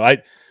flexible. So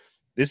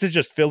this is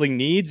just filling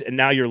needs, and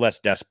now you're less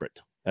desperate.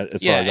 And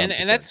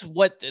that's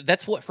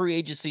what free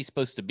agency is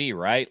supposed to be,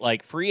 right?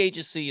 Like free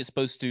agency is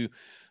supposed to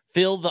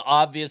fill the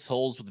obvious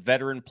holes with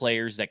veteran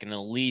players that can at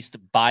least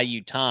buy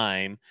you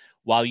time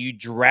while you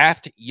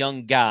draft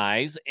young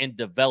guys and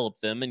develop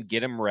them and get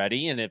them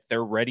ready. And if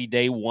they're ready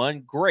day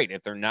one, great.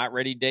 If they're not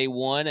ready day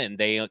one and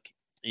they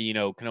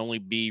can only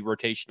be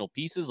rotational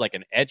pieces like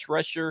an edge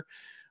rusher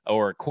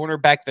or a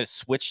cornerback that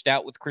switched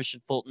out with Christian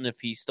Fulton if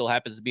he still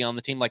happens to be on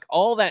the team, like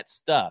all that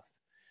stuff.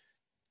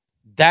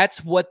 That's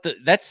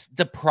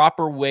the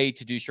proper way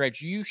to do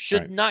strategy. You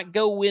should not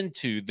go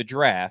into the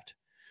draft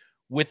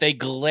with a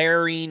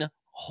glaring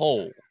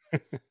hole.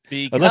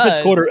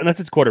 Unless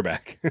it's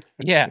quarterback.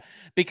 Yeah,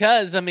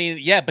 because but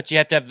you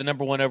have to have the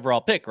number 1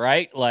 overall pick,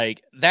 right?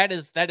 Like that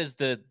is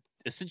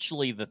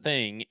essentially the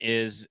thing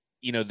is,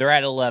 they're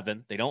at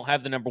 11. They don't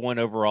have the number 1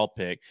 overall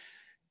pick.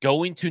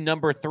 Going to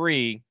number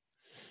 3,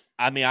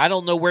 I mean, I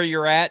don't know where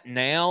you're at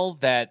now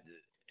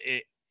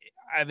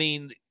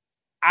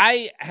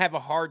I have a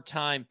hard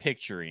time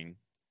picturing.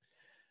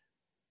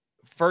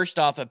 First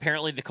off,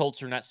 apparently the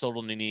Colts are not sold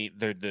on any.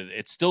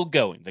 It's still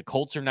going. The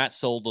Colts are not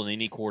sold on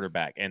any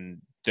quarterback, and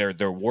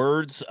their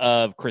words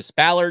of Chris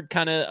Ballard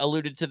kind of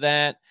alluded to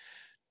that.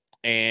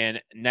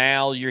 And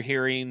now you're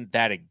hearing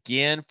that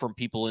again from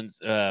people in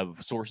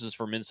sources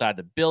from inside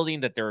the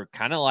building that they're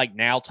kind of like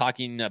now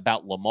talking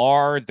about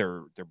Lamar.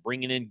 They're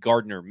bringing in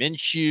Gardner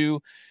Minshew.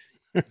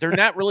 They're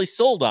not really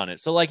sold on it.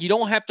 So like you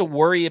don't have to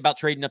worry about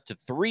trading up to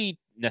 3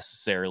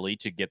 necessarily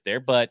to get there,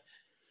 but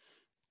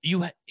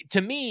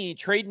to me,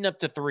 trading up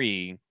to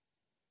 3,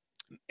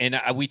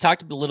 and we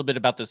talked a little bit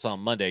about this on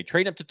Monday,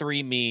 trading up to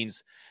 3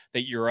 means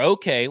that you're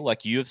okay,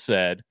 like you have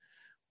said,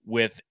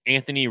 with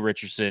Anthony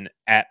Richardson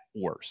at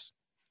worst.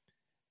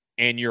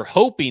 And you're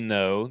hoping,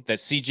 though, that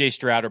CJ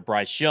Stroud or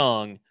Bryce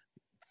Young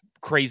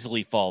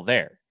crazily fall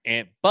there.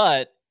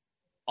 But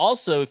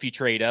also, if you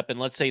trade up, and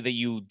let's say that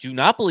you do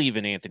not believe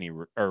in Anthony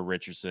or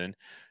Richardson,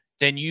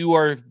 then you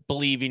are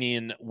believing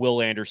in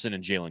Will Anderson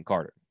and Jalen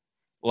Carter.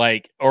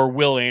 Or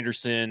Will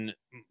Anderson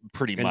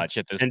pretty much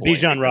at this point. And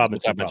Bijan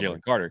Robinson.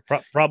 Jalen Carter.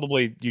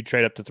 Probably you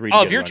trade up to 3.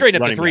 Oh, if you're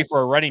trading up to 3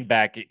 for a running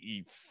back,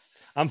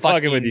 I'm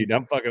fucking with you.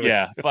 I'm fucking with you.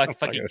 Yeah,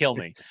 fucking kill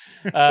me.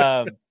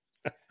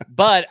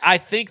 But I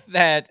think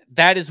that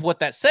is what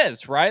that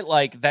says, right?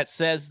 Like that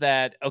says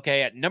that,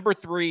 okay, at number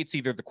 3, it's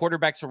either the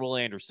quarterbacks or Will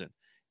Anderson.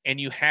 And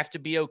you have to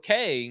be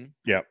okay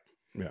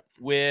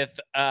with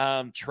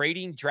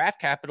trading draft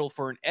capital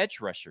for an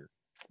edge rusher.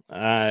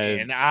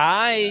 And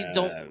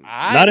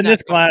not in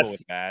this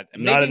class.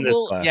 Not in this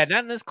class. Yeah,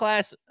 not in this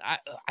class.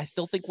 I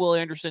still think Will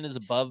Anderson is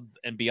above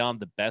and beyond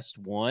the best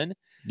one.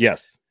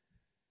 Yes.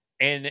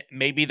 And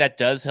maybe that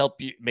does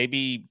help you.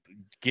 Maybe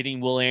getting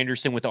Will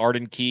Anderson with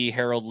Arden Key,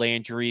 Harold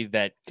Landry,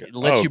 that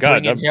lets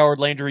bring in Harold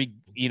Landry,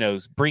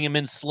 bring him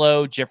in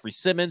slow. Jeffrey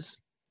Simmons.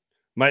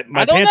 My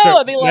pants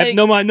are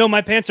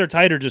my pants are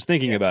tighter just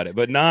thinking about it,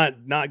 but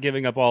not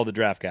giving up all the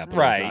draft capital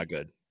is not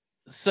good.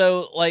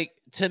 So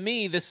to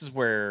me, this is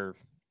where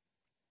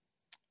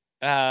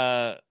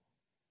that's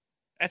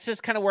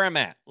just kind of where I'm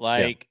at.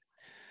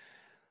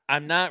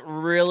 I'm not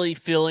really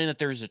feeling that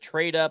there's a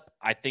trade up.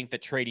 I think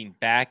that trading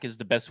back is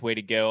the best way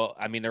to go.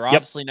 I mean, they're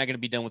obviously not going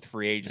to be done with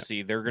free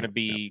agency. They're going to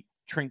be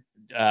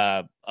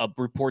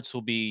reports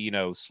will be,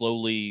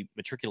 slowly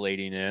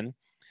matriculating in.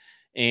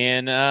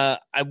 And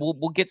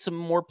we'll get some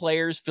more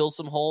players, fill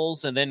some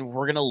holes, and then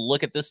we're going to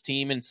look at this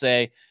team and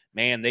say,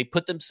 man, they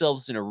put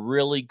themselves in a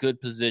really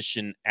good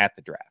position at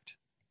the draft.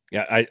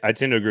 Yeah, I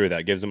tend to agree with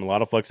that. It gives them a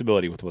lot of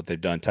flexibility with what they've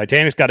done.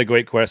 Titanic's got a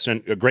great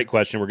question. We're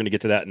going to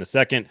get to that in a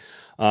second.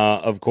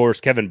 Of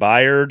course, Kevin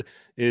Byard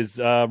is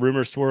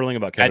rumors swirling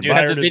about Kevin Byard.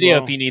 I do have the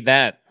video if you need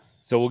that.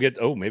 So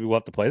maybe we'll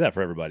have to play that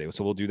for everybody.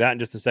 So we'll do that in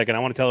just a second. I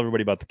want to tell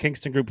everybody about the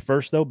Kingston Group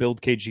first, though.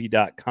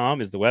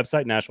 BuildKG.com is the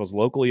website, Nashville's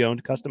locally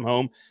owned custom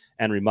home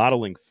and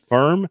remodeling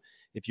firm.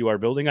 If you are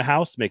building a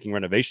house, making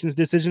renovations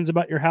decisions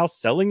about your house,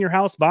 selling your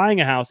house,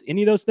 buying a house,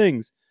 any of those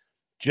things,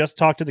 just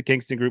talk to the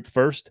Kingston Group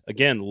first.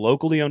 Again,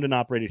 locally owned and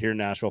operated here in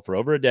Nashville for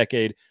over a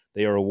decade.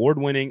 They are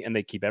award-winning, and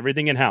they keep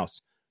everything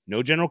in-house.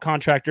 No general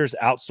contractors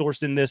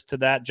outsourcing this to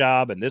that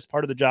job and this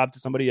part of the job to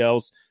somebody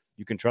else.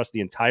 You can trust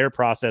the entire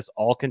process,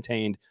 all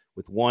contained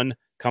with one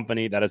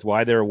company. That is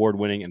why they're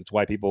award-winning, and it's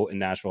why people in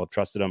Nashville have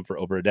trusted them for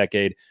over a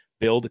decade.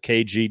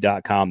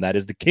 BuildKG.com. That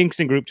is the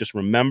Kingston Group. Just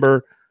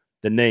remember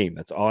the name.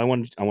 That's all I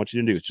want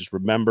you to do is just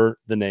remember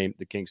the name,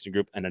 the Kingston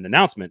Group, and an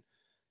announcement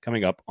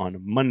coming up on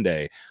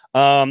Monday.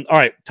 All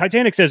right.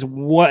 Titanic says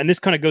what, and this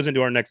kind of goes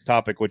into our next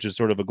topic, which is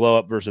sort of a glow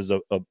up versus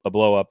a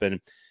blow up. And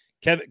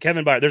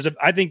Kevin Byard,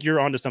 I think you're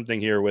onto something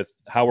here with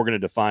how we're going to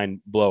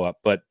define blow up.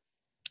 But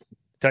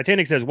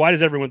Titanic says, why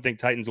does everyone think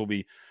Titans will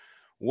be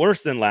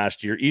worse than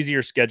last year?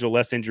 Easier schedule,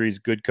 less injuries,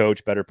 good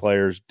coach, better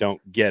players.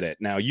 Don't get it.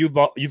 Now you've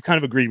kind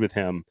of agreed with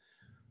him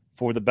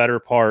for the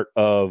better part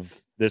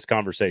of this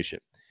conversation.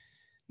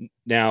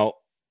 Now,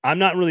 I'm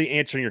not really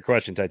answering your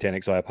question,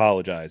 Titanic, so I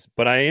apologize.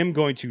 But I am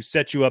going to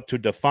set you up to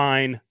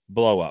define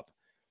blow up.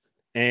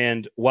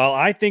 And while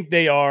I think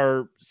they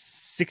are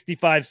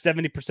 65,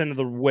 70% of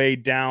the way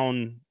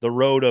down the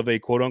road of a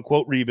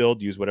quote-unquote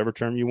rebuild, use whatever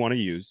term you want to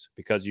use,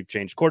 because you've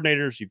changed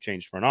coordinators, you've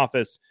changed front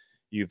office,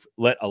 you've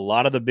let a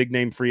lot of the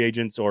big-name free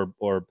agents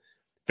or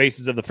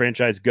faces of the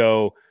franchise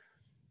go.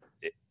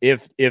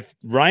 If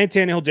Ryan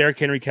Tannehill, Derrick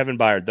Henry, Kevin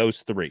Byard,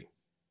 those three,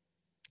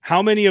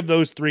 how many of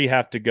those three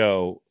have to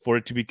go for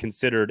it to be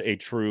considered a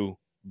true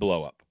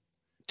blow-up?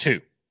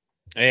 2.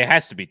 It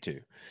has to be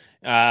 2.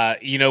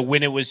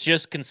 When it was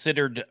just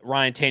considered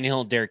Ryan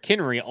Tannehill and Derrick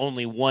Henry,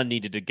 only one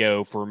needed to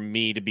go for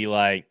me to be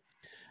like,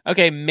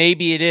 okay,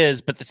 maybe it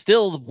is, but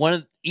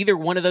either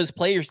one of those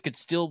players could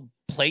still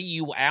play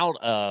you out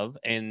of,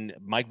 and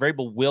Mike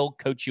Vrabel will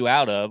coach you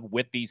out of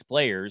with these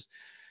players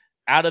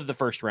out of the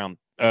first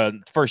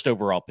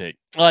overall pick.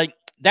 Like,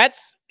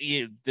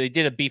 they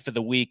did a beef of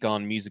the week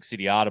on Music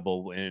City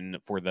Audible and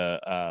for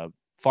the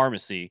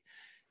pharmacy,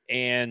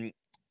 and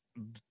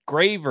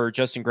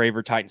Justin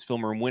Graver, Titans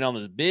Filmer, went on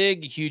this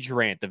big, huge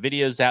rant. The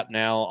video's out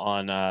now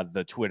on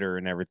the Twitter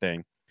and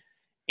everything.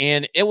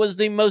 And it was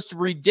the most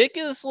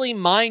ridiculously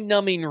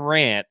mind-numbing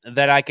rant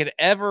that I could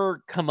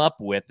ever come up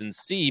with and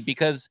see,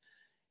 because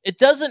it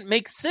doesn't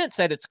make sense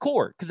at its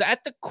core. Because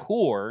at the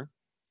core,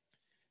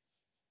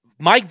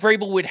 Mike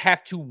Vrabel would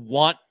have to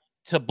want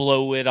to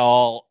blow it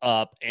all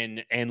up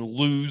and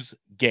lose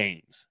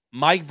games.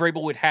 Mike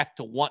Vrabel would have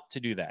to want to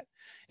do that.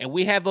 And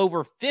we have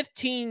over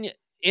 15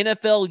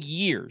 NFL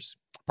years,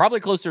 probably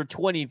closer to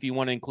 20 if you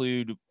want to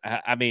include,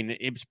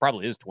 it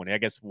probably is 20. I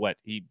guess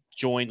he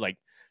joined like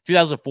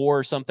 2004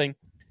 or something.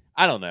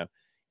 I don't know.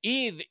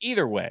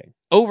 Either way,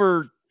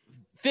 over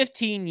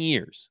 15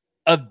 years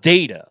of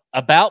data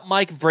about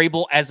Mike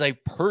Vrabel as a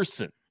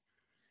person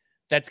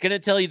that's going to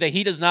tell you that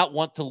he does not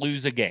want to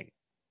lose a game.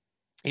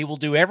 He will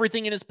do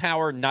everything in his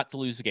power not to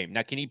lose a game.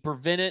 Now, can he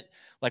prevent it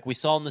like we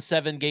saw in the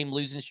 7-game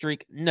losing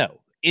streak? No.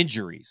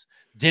 Injuries.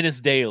 Dennis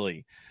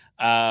Daly.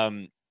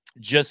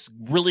 Just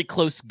really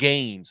close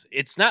games.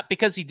 It's not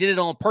because he did it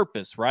on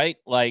purpose, right?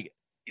 Like,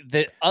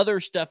 the other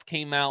stuff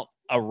came out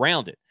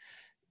around it.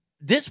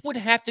 This would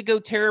have to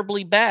go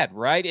terribly bad,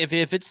 right?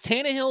 If it's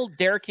Tannehill,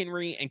 Derrick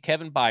Henry, and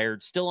Kevin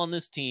Byard still on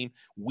this team,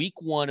 week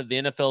 1 of the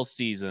NFL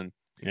season,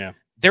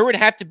 there would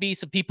have to be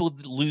some people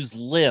that lose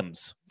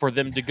limbs for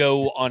them to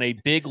go on a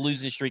big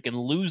losing streak and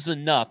lose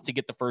enough to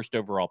get the first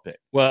overall pick.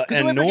 Well,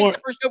 because whoever gets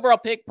the first overall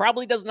pick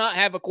probably does not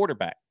have a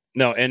quarterback.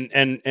 No,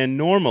 and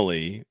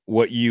normally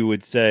what you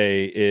would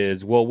say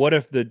is, well, what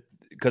if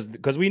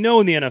because we know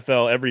in the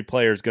NFL every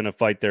player is going to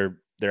fight their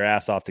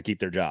ass off to keep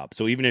their job.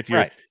 So even if you're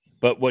right.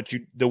 But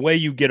the way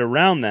you get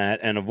around that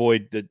and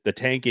avoid the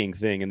tanking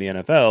thing in the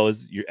NFL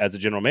is, as a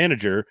general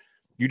manager,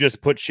 you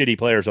just put shitty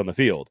players on the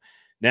field.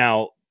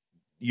 Now,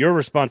 your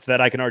response to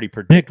that I can already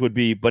predict would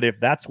be, but if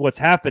that's what's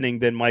happening,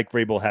 then Mike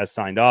Vrabel has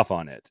signed off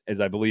on it, as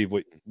I believe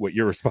what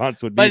your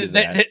response would be to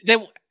that.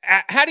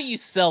 How do you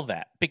sell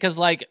that? Because,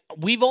 like,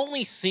 we've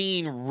only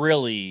seen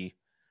really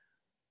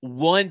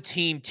one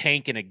team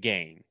tank in a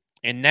game,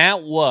 and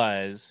that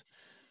was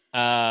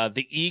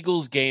the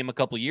Eagles game a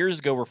couple years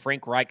ago where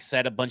Frank Reich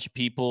set a bunch of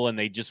people and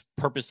they just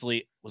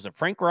purposely – was it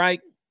Frank Reich?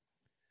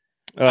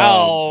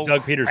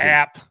 Doug Peterson.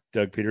 Crap.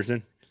 Doug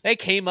Peterson. They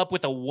came up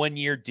with a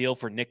 1-year deal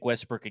for Nick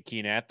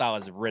Westbrook-Ikhine. I thought I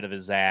was rid of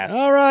his ass.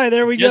 All right,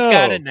 there we Just go.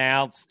 got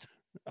announced.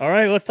 All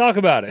right, let's talk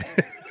about it.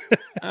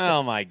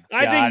 Oh my god!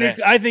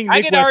 I think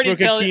Nick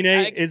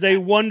Westbrook-Ikhine is a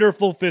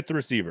wonderful fifth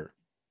receiver.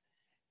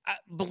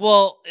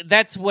 Well,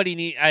 that's what he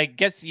needs. I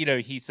guess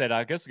he said,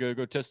 "I guess go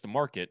test the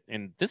market."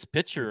 And this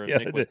picture of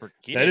Nick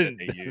Westbrook-Ikhine that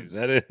they used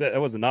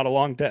that was not a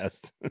long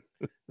test.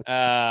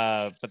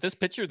 But this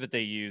picture that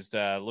they used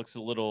looks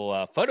a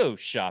little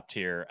photoshopped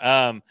here.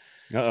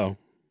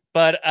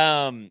 But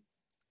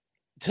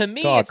to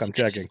me,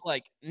 it's just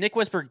like Nick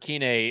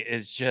Westbrook-Ikhine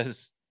is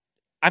just.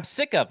 I'm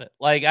sick of it.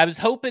 Like, I was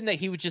hoping that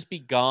he would just be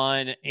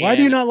gone. Why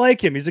do you not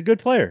like him? He's a good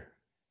player.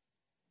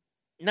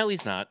 No,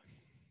 he's not.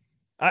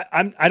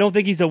 I don't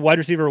think he's a wide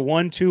receiver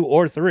 1, 2,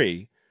 or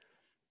 3,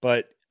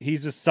 but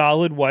he's a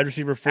solid wide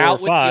receiver 4 out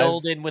or 5. With the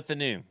old in with the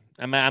new.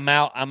 I'm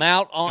out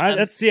on. I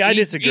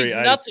disagree. He's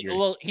nothing.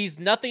 Well, he's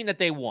nothing that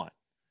they want.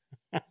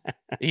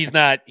 He's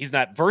not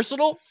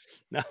versatile.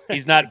 No.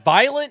 He's not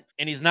violent,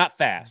 and he's not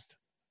fast.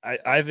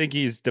 I think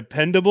he's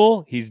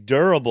dependable. He's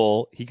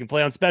durable. He can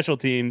play on special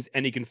teams,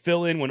 and he can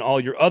fill in when all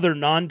your other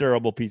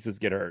non-durable pieces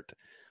get hurt.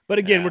 But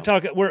again,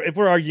 if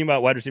we're arguing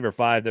about wide receiver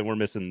 5, then we're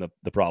missing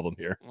the problem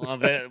here. Well,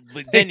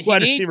 then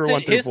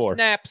his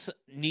snaps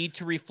need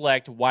to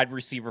reflect wide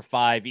receiver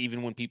 5,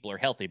 even when people are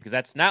healthy, because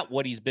that's not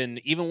what he's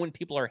been. Even when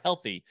people are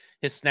healthy,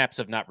 his snaps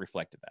have not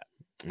reflected that.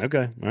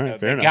 Okay, all right,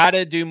 fair enough. Got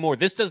to do more.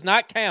 This does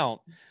not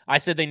count. I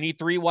said they need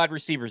 3 wide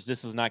receivers.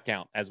 This does not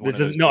count as one.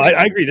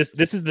 I agree. This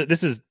is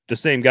the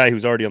same guy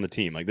who's already on the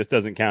team. Like, this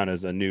doesn't count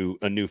as a new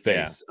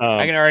face. Yeah.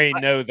 I can already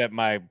know that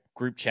my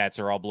group chats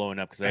are all blowing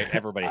up because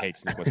everybody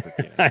hates Nick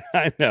Westbrook.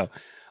 I know.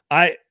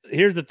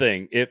 Here's the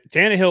thing: if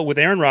Tannehill with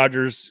Aaron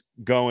Rodgers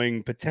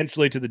going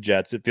potentially to the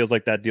Jets, it feels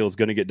like that deal is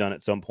going to get done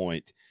at some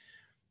point.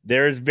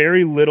 There is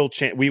very little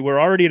chance. We were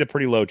already at a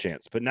pretty low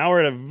chance, but now we're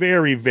at a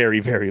very, very,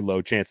 very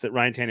low chance that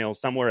Ryan Tannehill is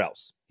somewhere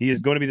else. He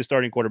is going to be the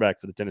starting quarterback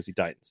for the Tennessee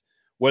Titans.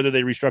 Whether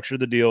they restructure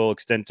the deal,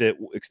 extend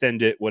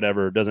it,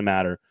 whatever, doesn't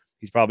matter.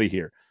 He's probably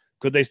here.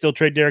 Could they still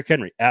trade Derrick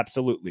Henry?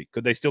 Absolutely.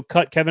 Could they still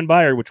cut Kevin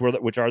Byard,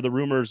 which are the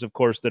rumors, of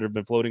course, that have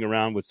been floating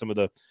around with some of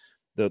the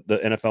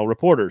NFL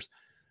reporters?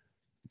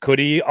 Could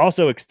he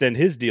also extend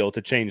his deal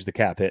to change the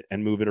cap hit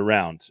and move it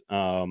around?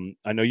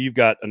 I know you've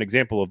got an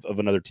example of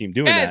another team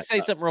doing that. I'd say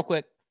something real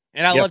quick.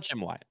 And I love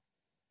Jim Wyatt.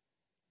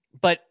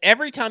 But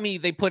every time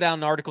they put out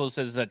an article that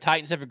says the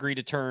Titans have agreed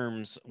to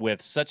terms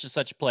with such and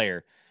such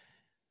player,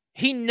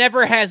 he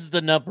never has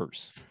the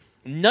numbers.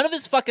 None of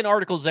his fucking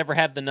articles ever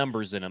have the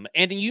numbers in them.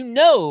 And he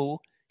knows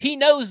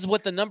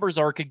what the numbers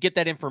are, could get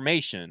that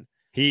information.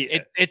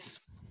 It's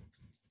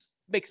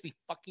makes me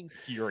fucking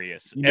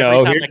furious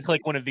every time I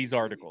click one of these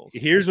articles.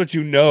 Here's what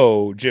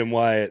Jim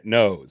Wyatt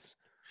knows.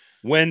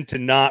 When to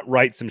not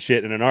write some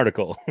shit in an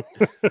article.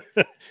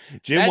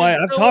 Jim Wyatt,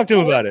 I've talked to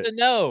him about it.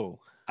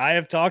 I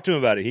have talked to him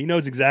about it. He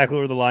knows exactly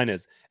where the line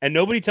is. And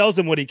nobody tells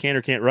him what he can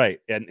or can't write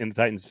in the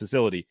Titans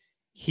facility.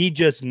 He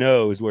just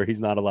knows where he's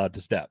not allowed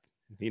to step.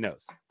 He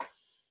knows.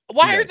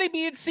 Why are they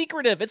being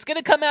secretive? It's going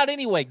to come out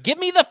anyway. Give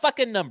me the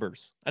fucking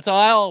numbers. That's all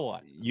I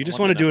want. You just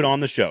want to do it on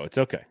the show. It's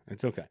okay.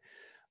 It's okay.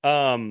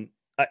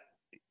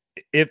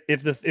 If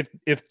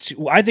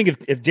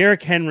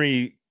Derrick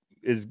Henry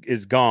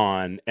is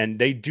gone and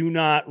they do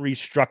not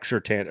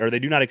restructure or they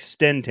do not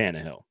extend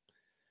Tannehill,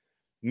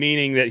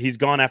 meaning that he's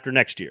gone after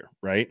next year,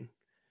 right?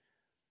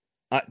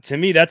 To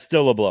me, that's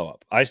still a blow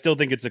up. I still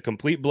think it's a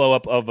complete blow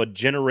up of a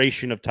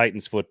generation of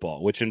Titans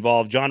football, which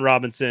involved John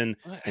Robinson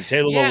and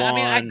Taylor Lewan. I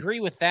mean, I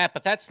agree with that,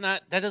 but that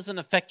doesn't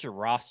affect your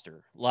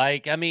roster.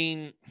 Like, I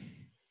mean,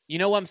 you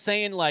know what I'm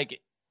saying? Like,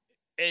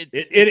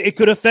 it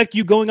could affect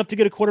you going up to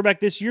get a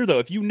quarterback this year, though.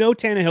 If you know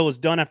Tannehill is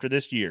done after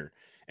this year,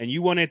 and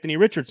you want Anthony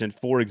Richardson,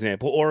 for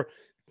example, or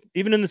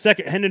even in the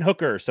second, Hendon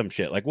Hooker or some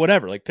shit, like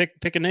whatever, like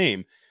pick a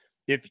name.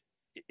 If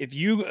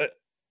you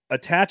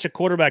attach a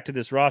quarterback to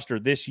this roster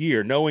this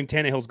year, knowing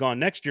Tannehill's gone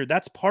next year,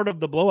 that's part of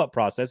the blow up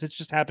process. It's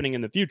just happening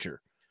in the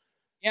future.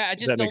 Yeah, I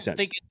just don't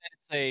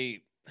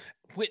think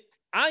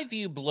I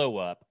view blow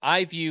up.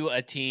 I view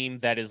a team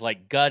that is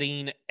like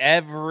gutting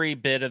every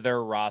bit of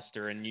their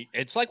roster, and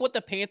it's like what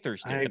the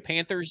Panthers did. The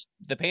Panthers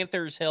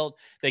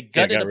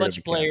gutted a bunch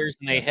of players,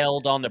 and they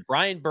held on to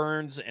Brian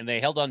Burns, and they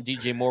held on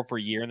DJ Moore for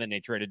a year, and then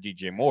they traded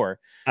DJ Moore.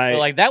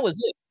 That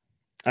was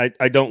it.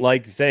 I don't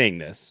like saying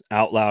this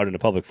out loud in a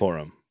public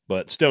forum,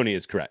 but Stoney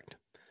is correct.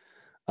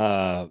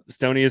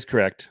 Stoney is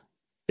correct.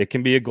 It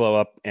can be a glow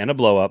up and a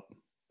blow up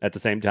at the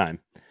same time.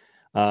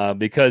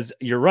 Because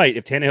you're right.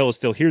 If Tannehill is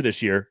still here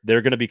this year,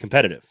 they're going to be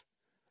competitive.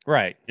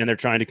 Right. And they're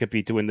trying to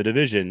compete to win the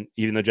division,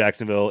 even though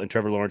Jacksonville and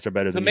Trevor Lawrence are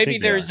better than maybe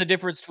there's a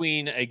difference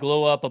between a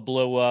glow up, a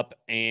blow up,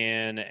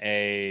 and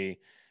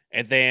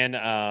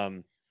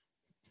then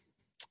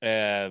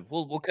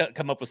we'll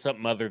come up with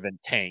something other than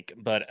tank,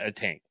 but a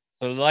tank.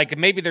 So like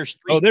maybe there's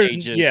three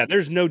stages.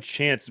 There's no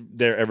chance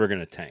they're ever going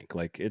to tank.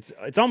 Like it's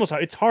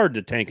hard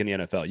to tank in the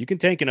NFL. You can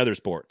tank in other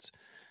sports.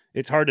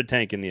 It's hard to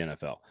tank in the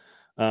NFL.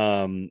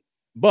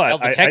 But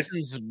the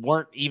Texans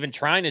weren't even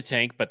trying to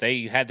tank, but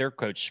they had their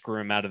coach screw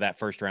him out of that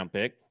first round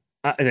pick.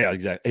 Yeah,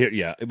 exactly.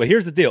 Yeah, but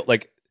here's the deal: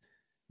 like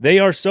They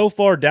are so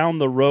far down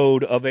the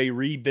road of a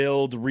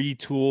rebuild,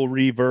 retool,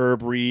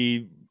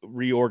 reverb,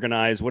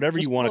 reorganize, whatever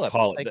you want to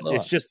call it.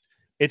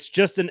 It's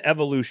just an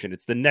evolution.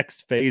 It's the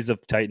next phase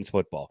of Titans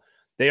football.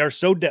 They are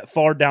so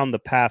far down the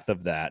path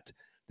of that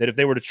if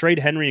they were to trade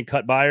Henry and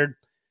cut Byard,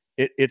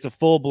 it's a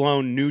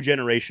full-blown new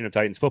generation of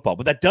Titans football.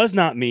 But that does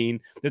not mean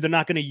that they're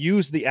not going to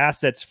use the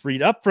assets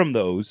freed up from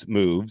those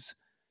moves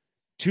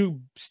to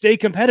stay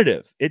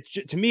competitive.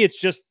 To me, it's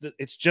just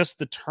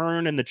the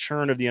turn and the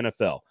churn of the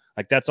NFL.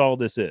 Like, that's all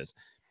this is.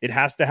 It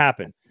has to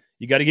happen.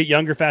 You got to get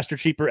younger, faster,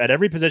 cheaper at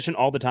every position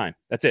all the time.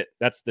 That's it.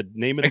 That's the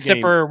name of the game.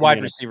 Except for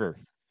wide receiver.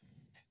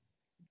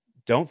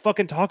 Don't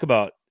fucking talk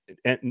about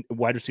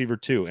wide receiver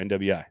 2,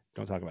 NWI.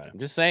 Don't talk about it. I'm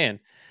just saying.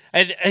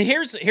 And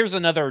here's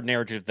another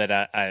narrative that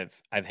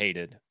I've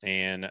hated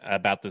and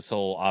about this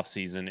whole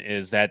offseason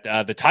is that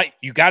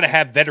you got to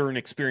have veteran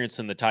experience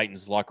in the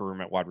Titans locker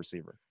room at wide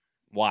receiver.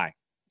 Why?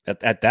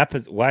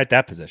 Why at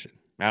that position?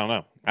 I don't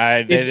know.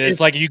 It's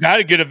like you got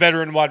to get a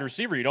veteran wide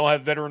receiver. You don't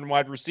have veteran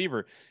wide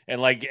receiver,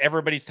 and like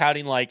everybody's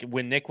touting like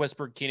when Nick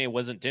Westbrook-Ikhine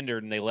wasn't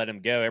tendered and they let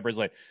him go, everybody's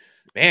like,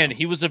 man,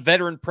 he was a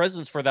veteran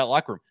presence for that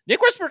locker room.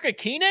 Nick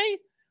Westbrook-Ikhine,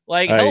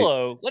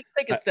 hello, let's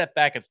take a step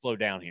back and slow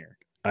down here.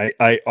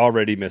 I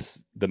already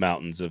miss the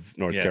mountains of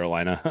North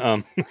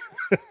Carolina.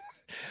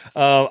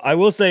 I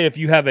will say if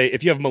you have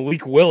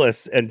Malik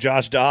Willis and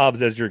Josh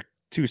Dobbs as your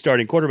 2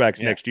 starting quarterbacks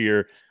next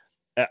year,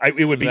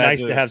 it would be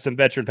nice to have some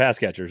veteran pass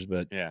catchers.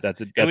 But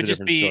that's a different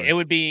story. It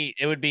would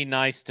be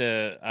nice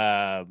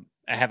to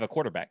have a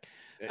quarterback.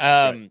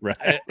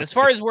 Right. As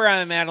far as where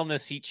I'm at on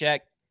this heat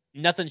check,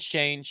 nothing's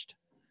changed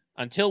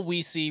until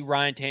we see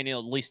Ryan Tannehill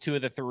at least 2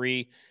 of the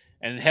 3,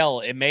 and hell,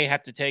 it may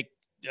have to take.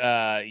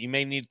 You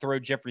may need to throw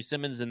Jeffrey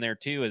Simmons in there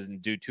too,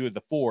 and do 2 of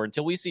the 4.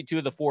 Until we see 2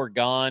 of the 4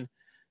 gone,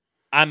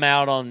 I'm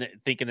out on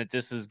thinking that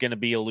this is going to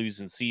be a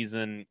losing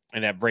season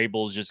and that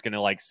Vrabel is just going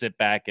to sit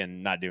back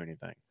and not do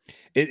anything.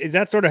 Is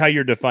that sort of how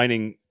you're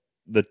defining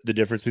the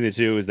difference between the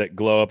two? Is that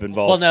glow up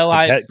involves? Well, no,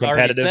 I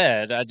already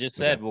said. I just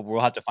said, well,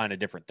 we'll have to find a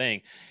different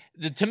thing.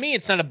 To me,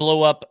 it's not a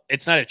blow up.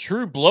 It's not a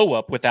true blow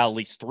up without at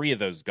least 3 of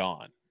those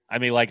gone. I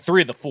mean,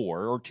 3 of the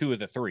 4 or 2 of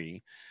the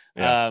 3.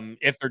 Yeah.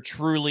 If they're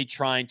truly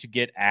trying to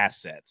get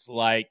assets,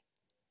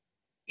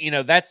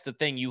 that's the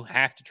thing. You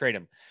have to trade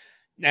them.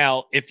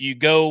 Now, if you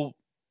go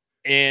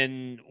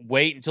and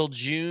wait until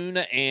June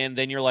and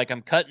then you're like,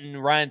 I'm cutting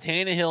Ryan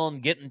Tannehill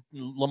and getting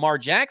Lamar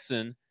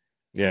Jackson,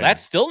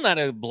 that's still not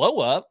a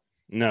blow up.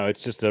 No,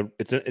 it's just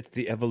it's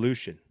the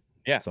evolution.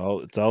 Yeah, it's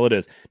all it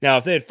is. Now,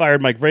 if they had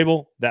fired Mike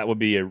Vrabel, that would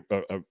be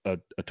a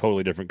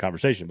totally different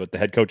conversation. But the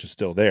head coach is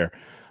still there.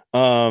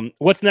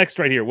 What's next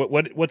right here?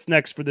 What's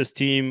next for this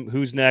team?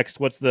 Who's next?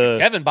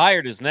 Kevin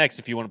Byard is next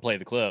if you want to play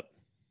the clip.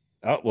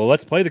 Oh, well,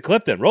 let's play the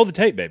clip then. Roll the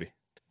tape, baby.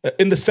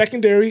 In the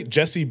secondary,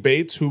 Jesse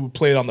Bates, who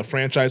played on the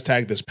franchise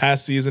tag this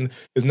past season,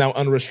 is now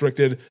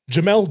unrestricted.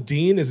 Jamel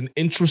Dean is an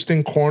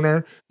interesting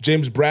corner.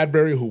 James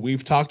Bradbury, who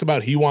we've talked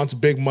about, he wants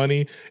big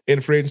money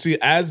in free agency,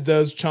 as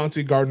does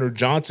Chauncey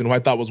Gardner-Johnson, who I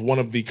thought was one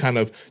of the kind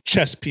of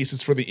chess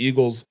pieces for the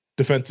Eagles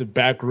defensive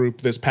back group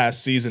this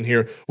past season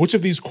here. Which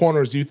of these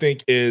corners do you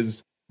think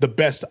is the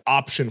best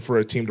option for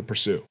a team to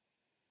pursue?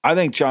 I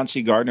think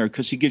Chauncey Gardner,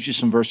 because he gives you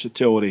some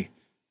versatility.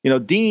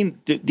 Dean,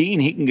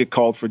 he can get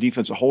called for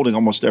defensive holding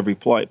almost every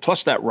play.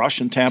 Plus, that rush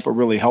in Tampa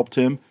really helped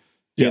him.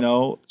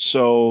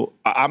 So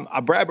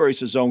Bradbury's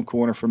his own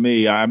corner for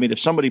me. I mean, if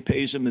somebody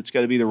pays him, it's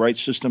got to be the right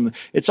system.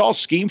 It's all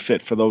scheme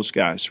fit for those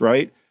guys,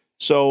 right?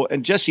 So,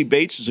 and Jesse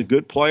Bates is a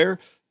good player,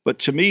 but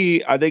to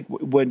me, I think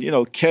when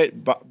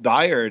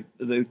Byard,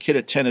 the kid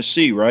at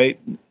Tennessee, right?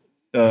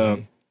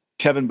 Kevin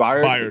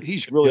Byard,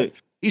 he's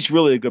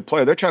really a good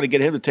player. They're trying to get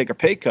him to take a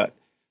pay cut.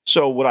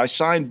 So would I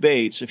sign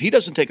Bates? If he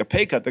doesn't take a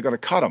pay cut, they're going to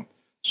cut him.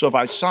 So if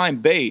I sign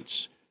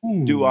Bates,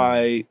 do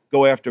I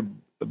go after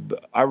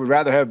 – I would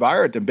rather have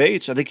Byard than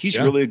Bates. I think he's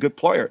really a good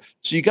player.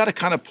 So you got to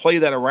kind of play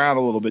that around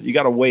a little bit. You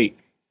got to wait.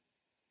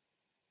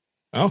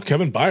 Oh,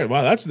 Kevin Byard.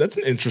 Wow, that's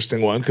an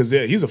interesting one because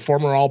he's a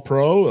former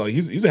All-Pro.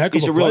 He's a heck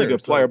of a player. He's a really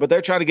good player, but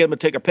they're trying to get him to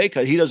take a pay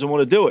cut. He doesn't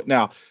want to do it.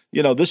 Now,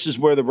 this is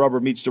where the rubber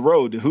meets the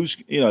road.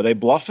 Are they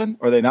bluffing?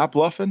 Are they not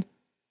bluffing?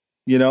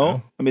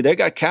 I mean, they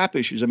got cap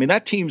issues. I mean,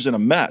 that team's in a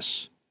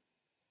mess.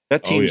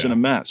 That team's in a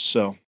mess.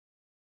 So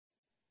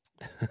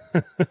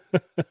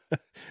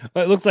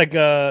Well, it looks like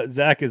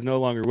Zach is no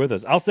longer with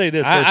us. I'll say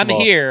this. I'm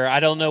here. I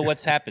don't know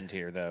what's happened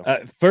here, though.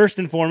 First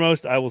and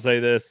foremost, I will say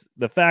this.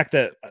 The fact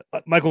that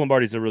Michael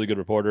Lombardi's a really good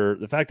reporter,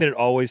 the fact that it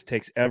always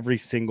takes every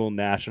single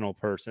national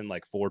person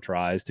 4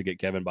 tries to get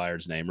Kevin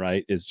Byard's name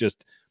right is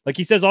just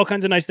he says all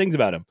kinds of nice things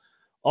about him.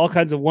 All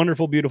kinds of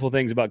wonderful, beautiful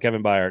things about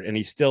Kevin Byard. And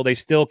they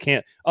still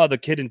can't. Oh, the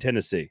kid in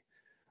Tennessee.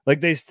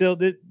 They still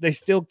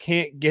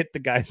can't get the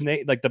guy's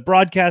name. The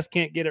broadcast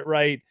can't get it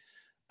right.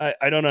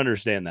 I don't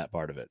understand that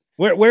part of it.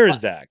 Where is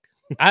Zach?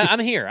 I'm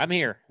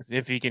here.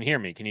 If you can hear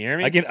me, can you hear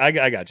me?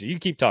 I got you. You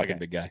keep talking,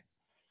 big guy.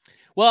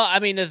 Well, I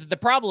mean, the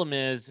problem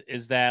is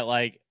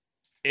that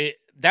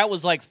that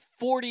was like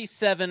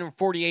 47 or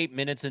 48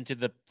 minutes into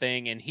the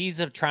thing, and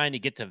he's trying to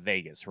get to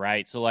Vegas,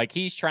 right? So like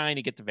he's trying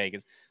to get to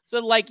Vegas.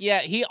 So like,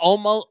 yeah, he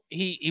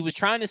was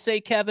trying to say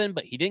Kevin,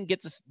 but he didn't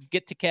get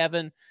to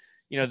Kevin.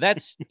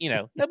 That's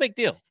no big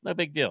deal. No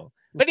big deal.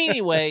 But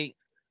anyway,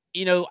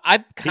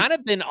 I've kind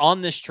of been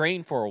on this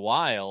train for a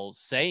while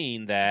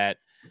saying that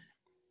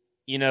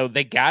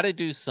they got to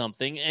do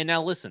something. And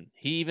now listen,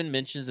 he even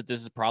mentions that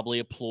this is probably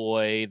a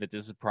ploy, that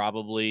this is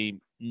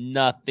probably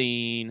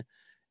nothing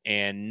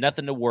and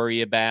nothing to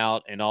worry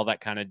about and all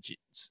that kind of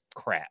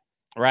crap,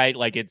 right?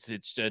 Like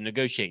it's a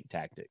negotiating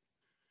tactic,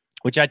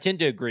 which I tend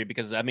to agree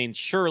because, I mean,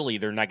 surely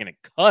they're not going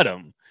to cut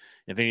him.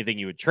 If anything,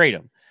 you would trade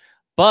him.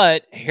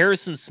 But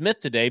Harrison Smith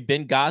today,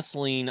 Ben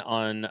Gosling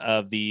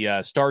of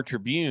the Star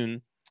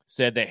Tribune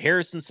said that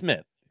Harrison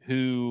Smith,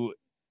 who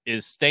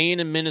is staying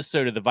in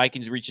Minnesota, the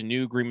Vikings reached a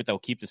new agreement that will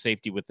keep the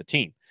safety with the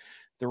team.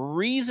 The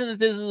reason that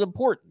this is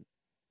important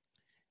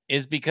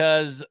is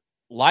because,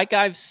 like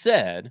I've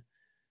said,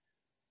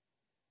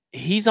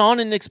 he's on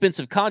an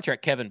expensive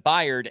contract, Kevin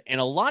Byard, and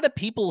a lot of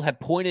people have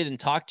pointed and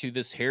talked to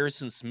this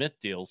Harrison Smith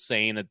deal,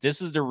 saying that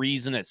this is the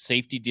reason that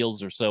safety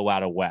deals are so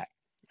out of whack.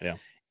 Yeah.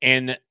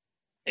 And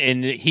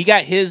he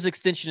got his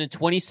extension in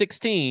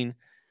 2016.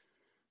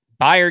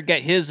 Byard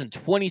got his in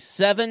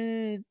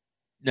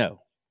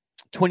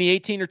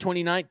 2018 or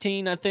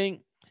 2019, I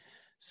think.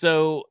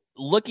 So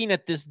looking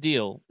at this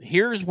deal,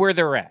 here's where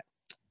they're at.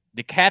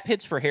 The cap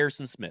hits for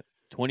Harrison Smith,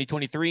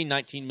 2023,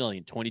 $19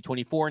 million,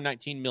 2024,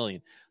 $19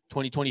 million,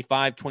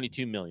 2025,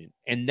 $22 million.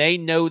 And they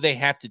know they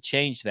have to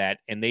change that,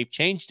 and they've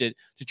changed it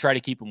to try to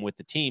keep him with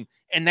the team.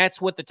 And that's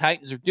what the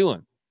Titans are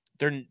doing.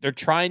 They're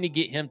trying to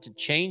get him to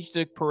change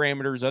the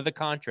parameters of the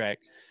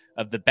contract,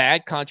 of the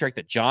bad contract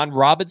that John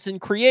Robinson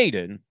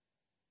created.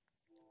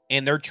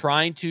 And they're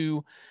trying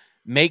to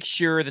make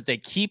sure that they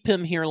keep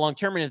him here long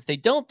term. And if they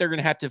don't, they're going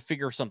to have to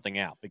figure something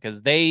out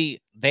because they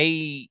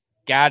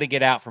got to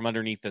get out from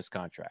underneath this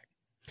contract.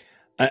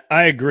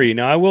 I agree.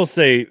 Now, I will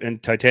say,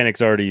 and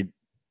Titanic's already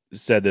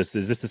said this,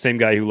 is this the same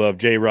guy who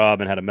loved J-Rob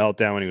and had a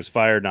meltdown when he was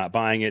fired, not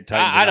buying it?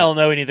 I don't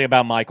know anything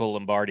about Michael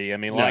Lombardi. I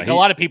mean, a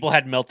lot of people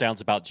had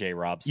meltdowns about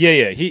J-Rob.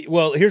 Yeah.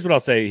 Well, here's what I'll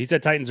say. He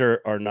said Titans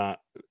are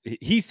not –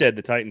 he said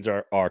the Titans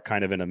are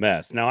kind of in a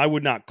mess. Now, I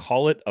would not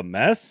call it a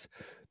mess,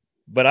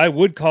 but I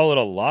would call it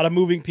a lot of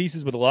moving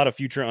pieces with a lot of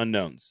future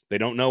unknowns. They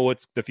don't know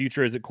what's the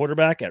future is at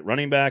quarterback, at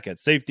running back, at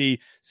safety.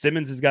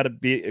 Simmons has got to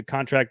be a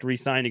contract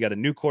re-signed. You got a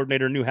new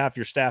coordinator, new half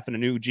your staff, and a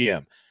new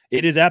GM.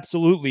 It is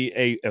absolutely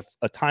a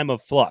time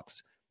of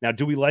flux. Now,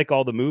 do we like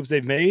all the moves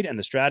they've made and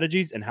the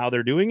strategies and how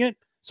they're doing it?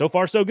 So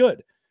far, so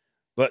good.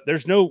 But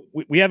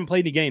we haven't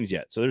played any games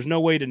yet, so there's no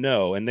way to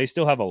know. And they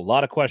still have a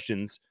lot of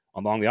questions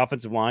along the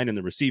offensive line and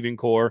the receiving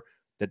core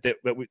that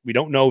we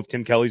don't know if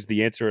Tim Kelly's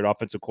the answer at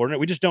offensive coordinator.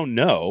 We just don't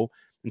know.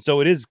 And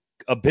so it is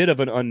a bit of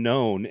an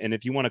unknown. And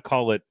if you want to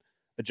call it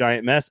a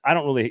giant mess, I'm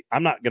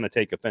not going to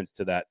take offense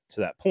to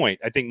that point.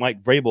 I think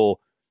Mike Vrabel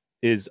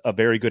is a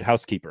very good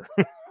housekeeper.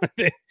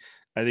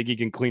 I think he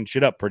can clean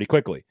shit up pretty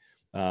quickly.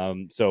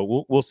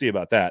 So we'll see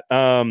about that.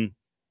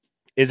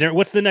 Is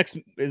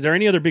there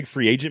any other big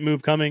free agent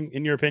move coming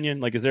in your opinion?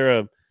 Like,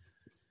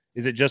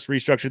 is it just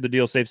restructure the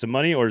deal, save some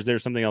money, or is there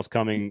something else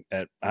coming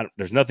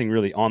there's nothing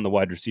really on the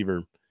wide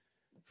receiver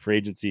free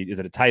agency. Is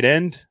it a tight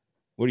end?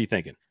 What are you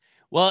thinking?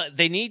 Well,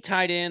 they need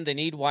tight end. They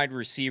need wide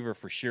receiver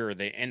for sure.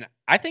 And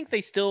I think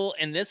they still,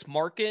 in this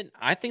market,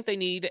 I think they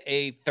need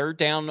a third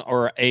down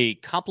or a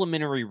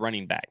complimentary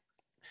running back.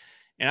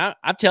 And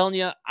I'm telling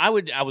you, I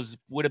would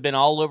have been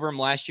all over him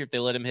last year if they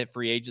let him hit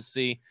free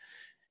agency.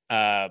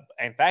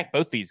 In fact,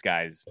 both these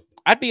guys,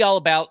 I'd be all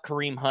about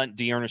Kareem Hunt,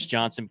 Dearness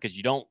Johnson, because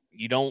you don't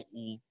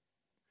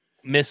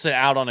miss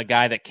out on a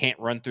guy that can't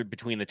run through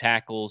between the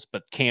tackles,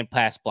 but can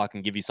pass block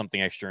and give you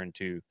something extra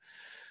into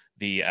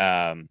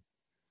the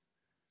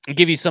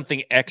give you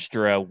something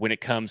extra when it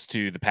comes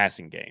to the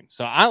passing game.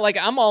 So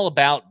I'm all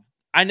about.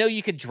 I know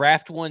you could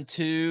draft one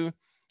too.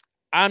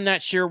 I'm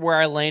not sure where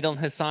I land on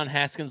Hassan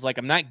Haskins. Like,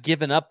 I'm not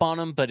giving up on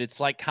him, but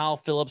it's like Kyle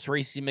Phillips,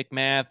 Racey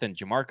McMath, and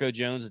Jamarco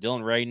Jones, and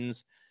Dylan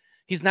Radins.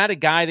 He's not a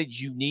guy that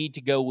you need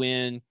to go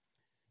in.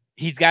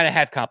 He's got to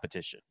have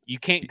competition. You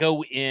can't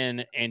go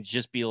in and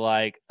just be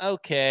like,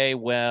 okay,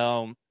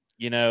 well,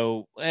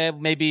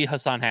 maybe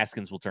Hassan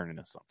Haskins will turn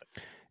into something.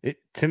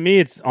 To me,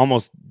 it's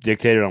almost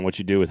dictated on what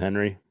you do with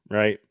Henry,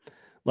 right?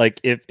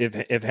 Like,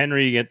 if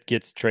Henry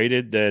gets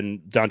traded,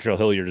 then Dontrell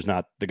Hilliard is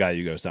not the guy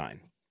you go sign.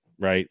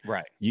 Right.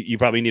 You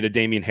probably need a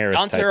Damian Harris.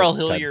 Dontrell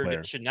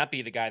Hilliard should not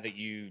be the guy that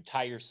you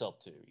tie yourself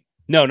to.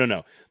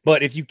 No.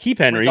 But if you keep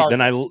Henry,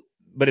 then I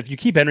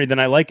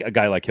like a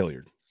guy like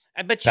Hilliard.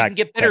 I bet you can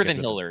get better than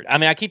Hilliard. I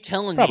mean, I keep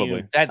telling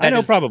you that.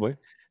 Probably.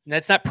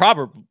 That's not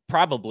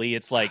probably.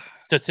 It's like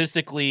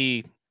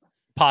statistically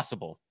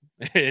possible.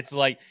 It's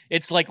like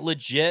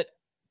legit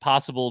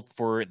possible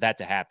for that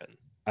to happen.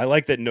 I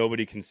like that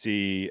nobody can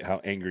see how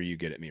angry you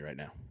get at me right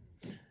now.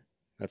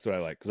 That's what I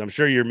like, because I'm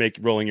sure you're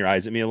rolling your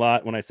eyes at me a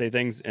lot when I say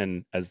things,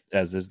 and as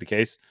is the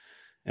case.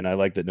 And I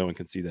like that no one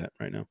can see that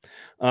right now.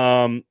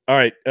 All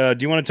right. Do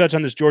you want to touch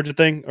on this Georgia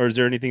thing, or is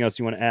there anything else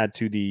you want to add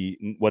to the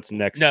what's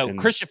next? No,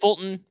 Christian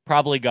Fulton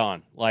probably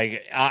gone.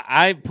 Like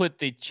I put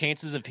the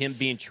chances of him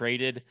being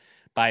traded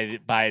by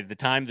the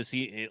time the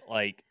season,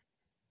 like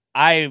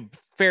I'm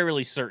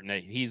fairly certain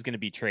that he's going to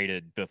be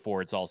traded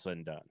before it's all said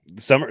and done.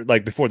 Summer,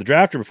 like before the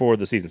draft or before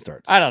the season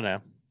starts? I don't know.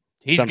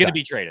 He's going to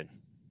be traded.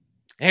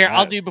 Here,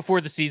 I'll do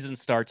before the season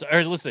starts.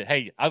 Or listen,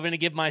 hey, I'm going to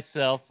give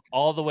myself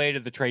all the way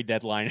to the trade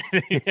deadline.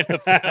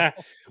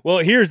 Well,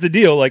 here's the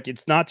deal. Like,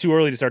 it's not too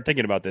early to start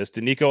thinking about this.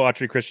 Danico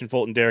Autry, Christian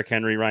Fulton, Derrick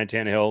Henry, Ryan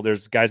Tannehill.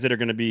 There's guys that are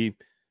going to be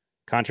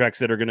contracts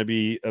that are going to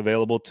be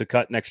available to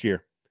cut next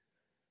year.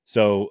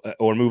 So,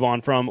 or move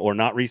on from, or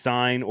not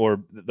re-sign,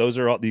 or those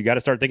are all, you got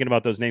to start thinking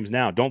about those names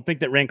now. Don't think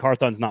that Ran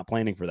Carthon's not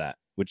planning for that,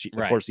 which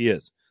of course he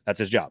is. That's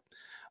his job.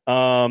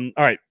 All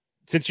right.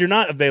 Since you're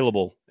not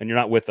available and you're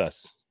not with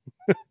us,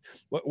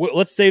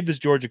 let's save this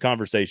Georgia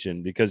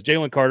conversation because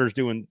Jalen Carter's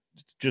doing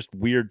just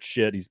weird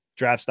shit. His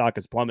draft stock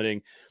is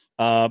plummeting.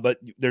 But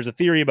there's a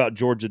theory about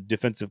Georgia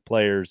defensive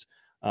players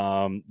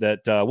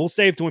that we'll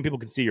save to when people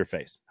can see your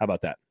face. How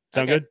about that?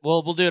 Sound good?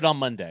 Well, we'll do it on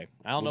Monday.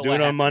 We'll do it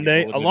on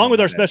Monday, along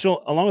with our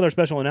special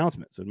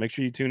announcement. So make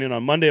sure you tune in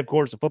on Monday. Of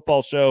course, a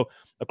football show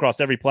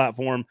across every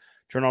platform.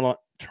 Turn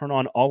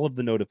on all of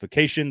the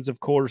notifications.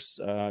 Of course,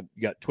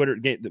 you got Twitter.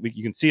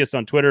 You can see us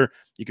on Twitter.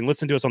 You can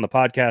listen to us on the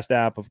podcast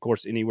app. Of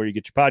course, anywhere you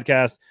get your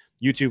podcasts,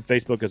 YouTube,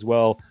 Facebook as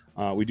well.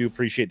 We do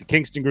appreciate the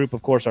Kingston Group,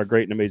 of course, our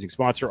great and amazing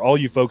sponsor. All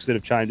you folks that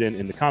have chimed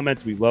in the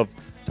comments, we love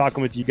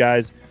talking with you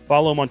guys.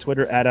 Follow them on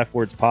Twitter at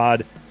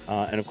FWordsPod,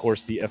 and of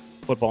course the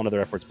Football and Other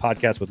F Words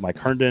podcast with Mike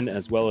Herndon,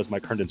 as well as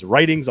Mike Herndon's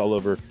writings all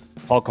over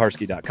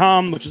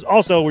paulkarski.com, which is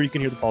also where you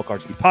can hear the Paul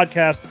Karski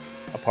podcast,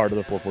 a part of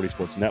the 440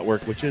 Sports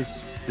Network, which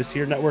is this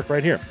here network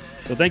right here.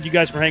 So thank you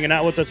guys for hanging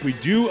out with us. We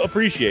do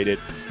appreciate it.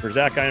 For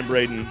Zach, I am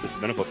Braden. This has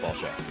been a football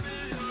show.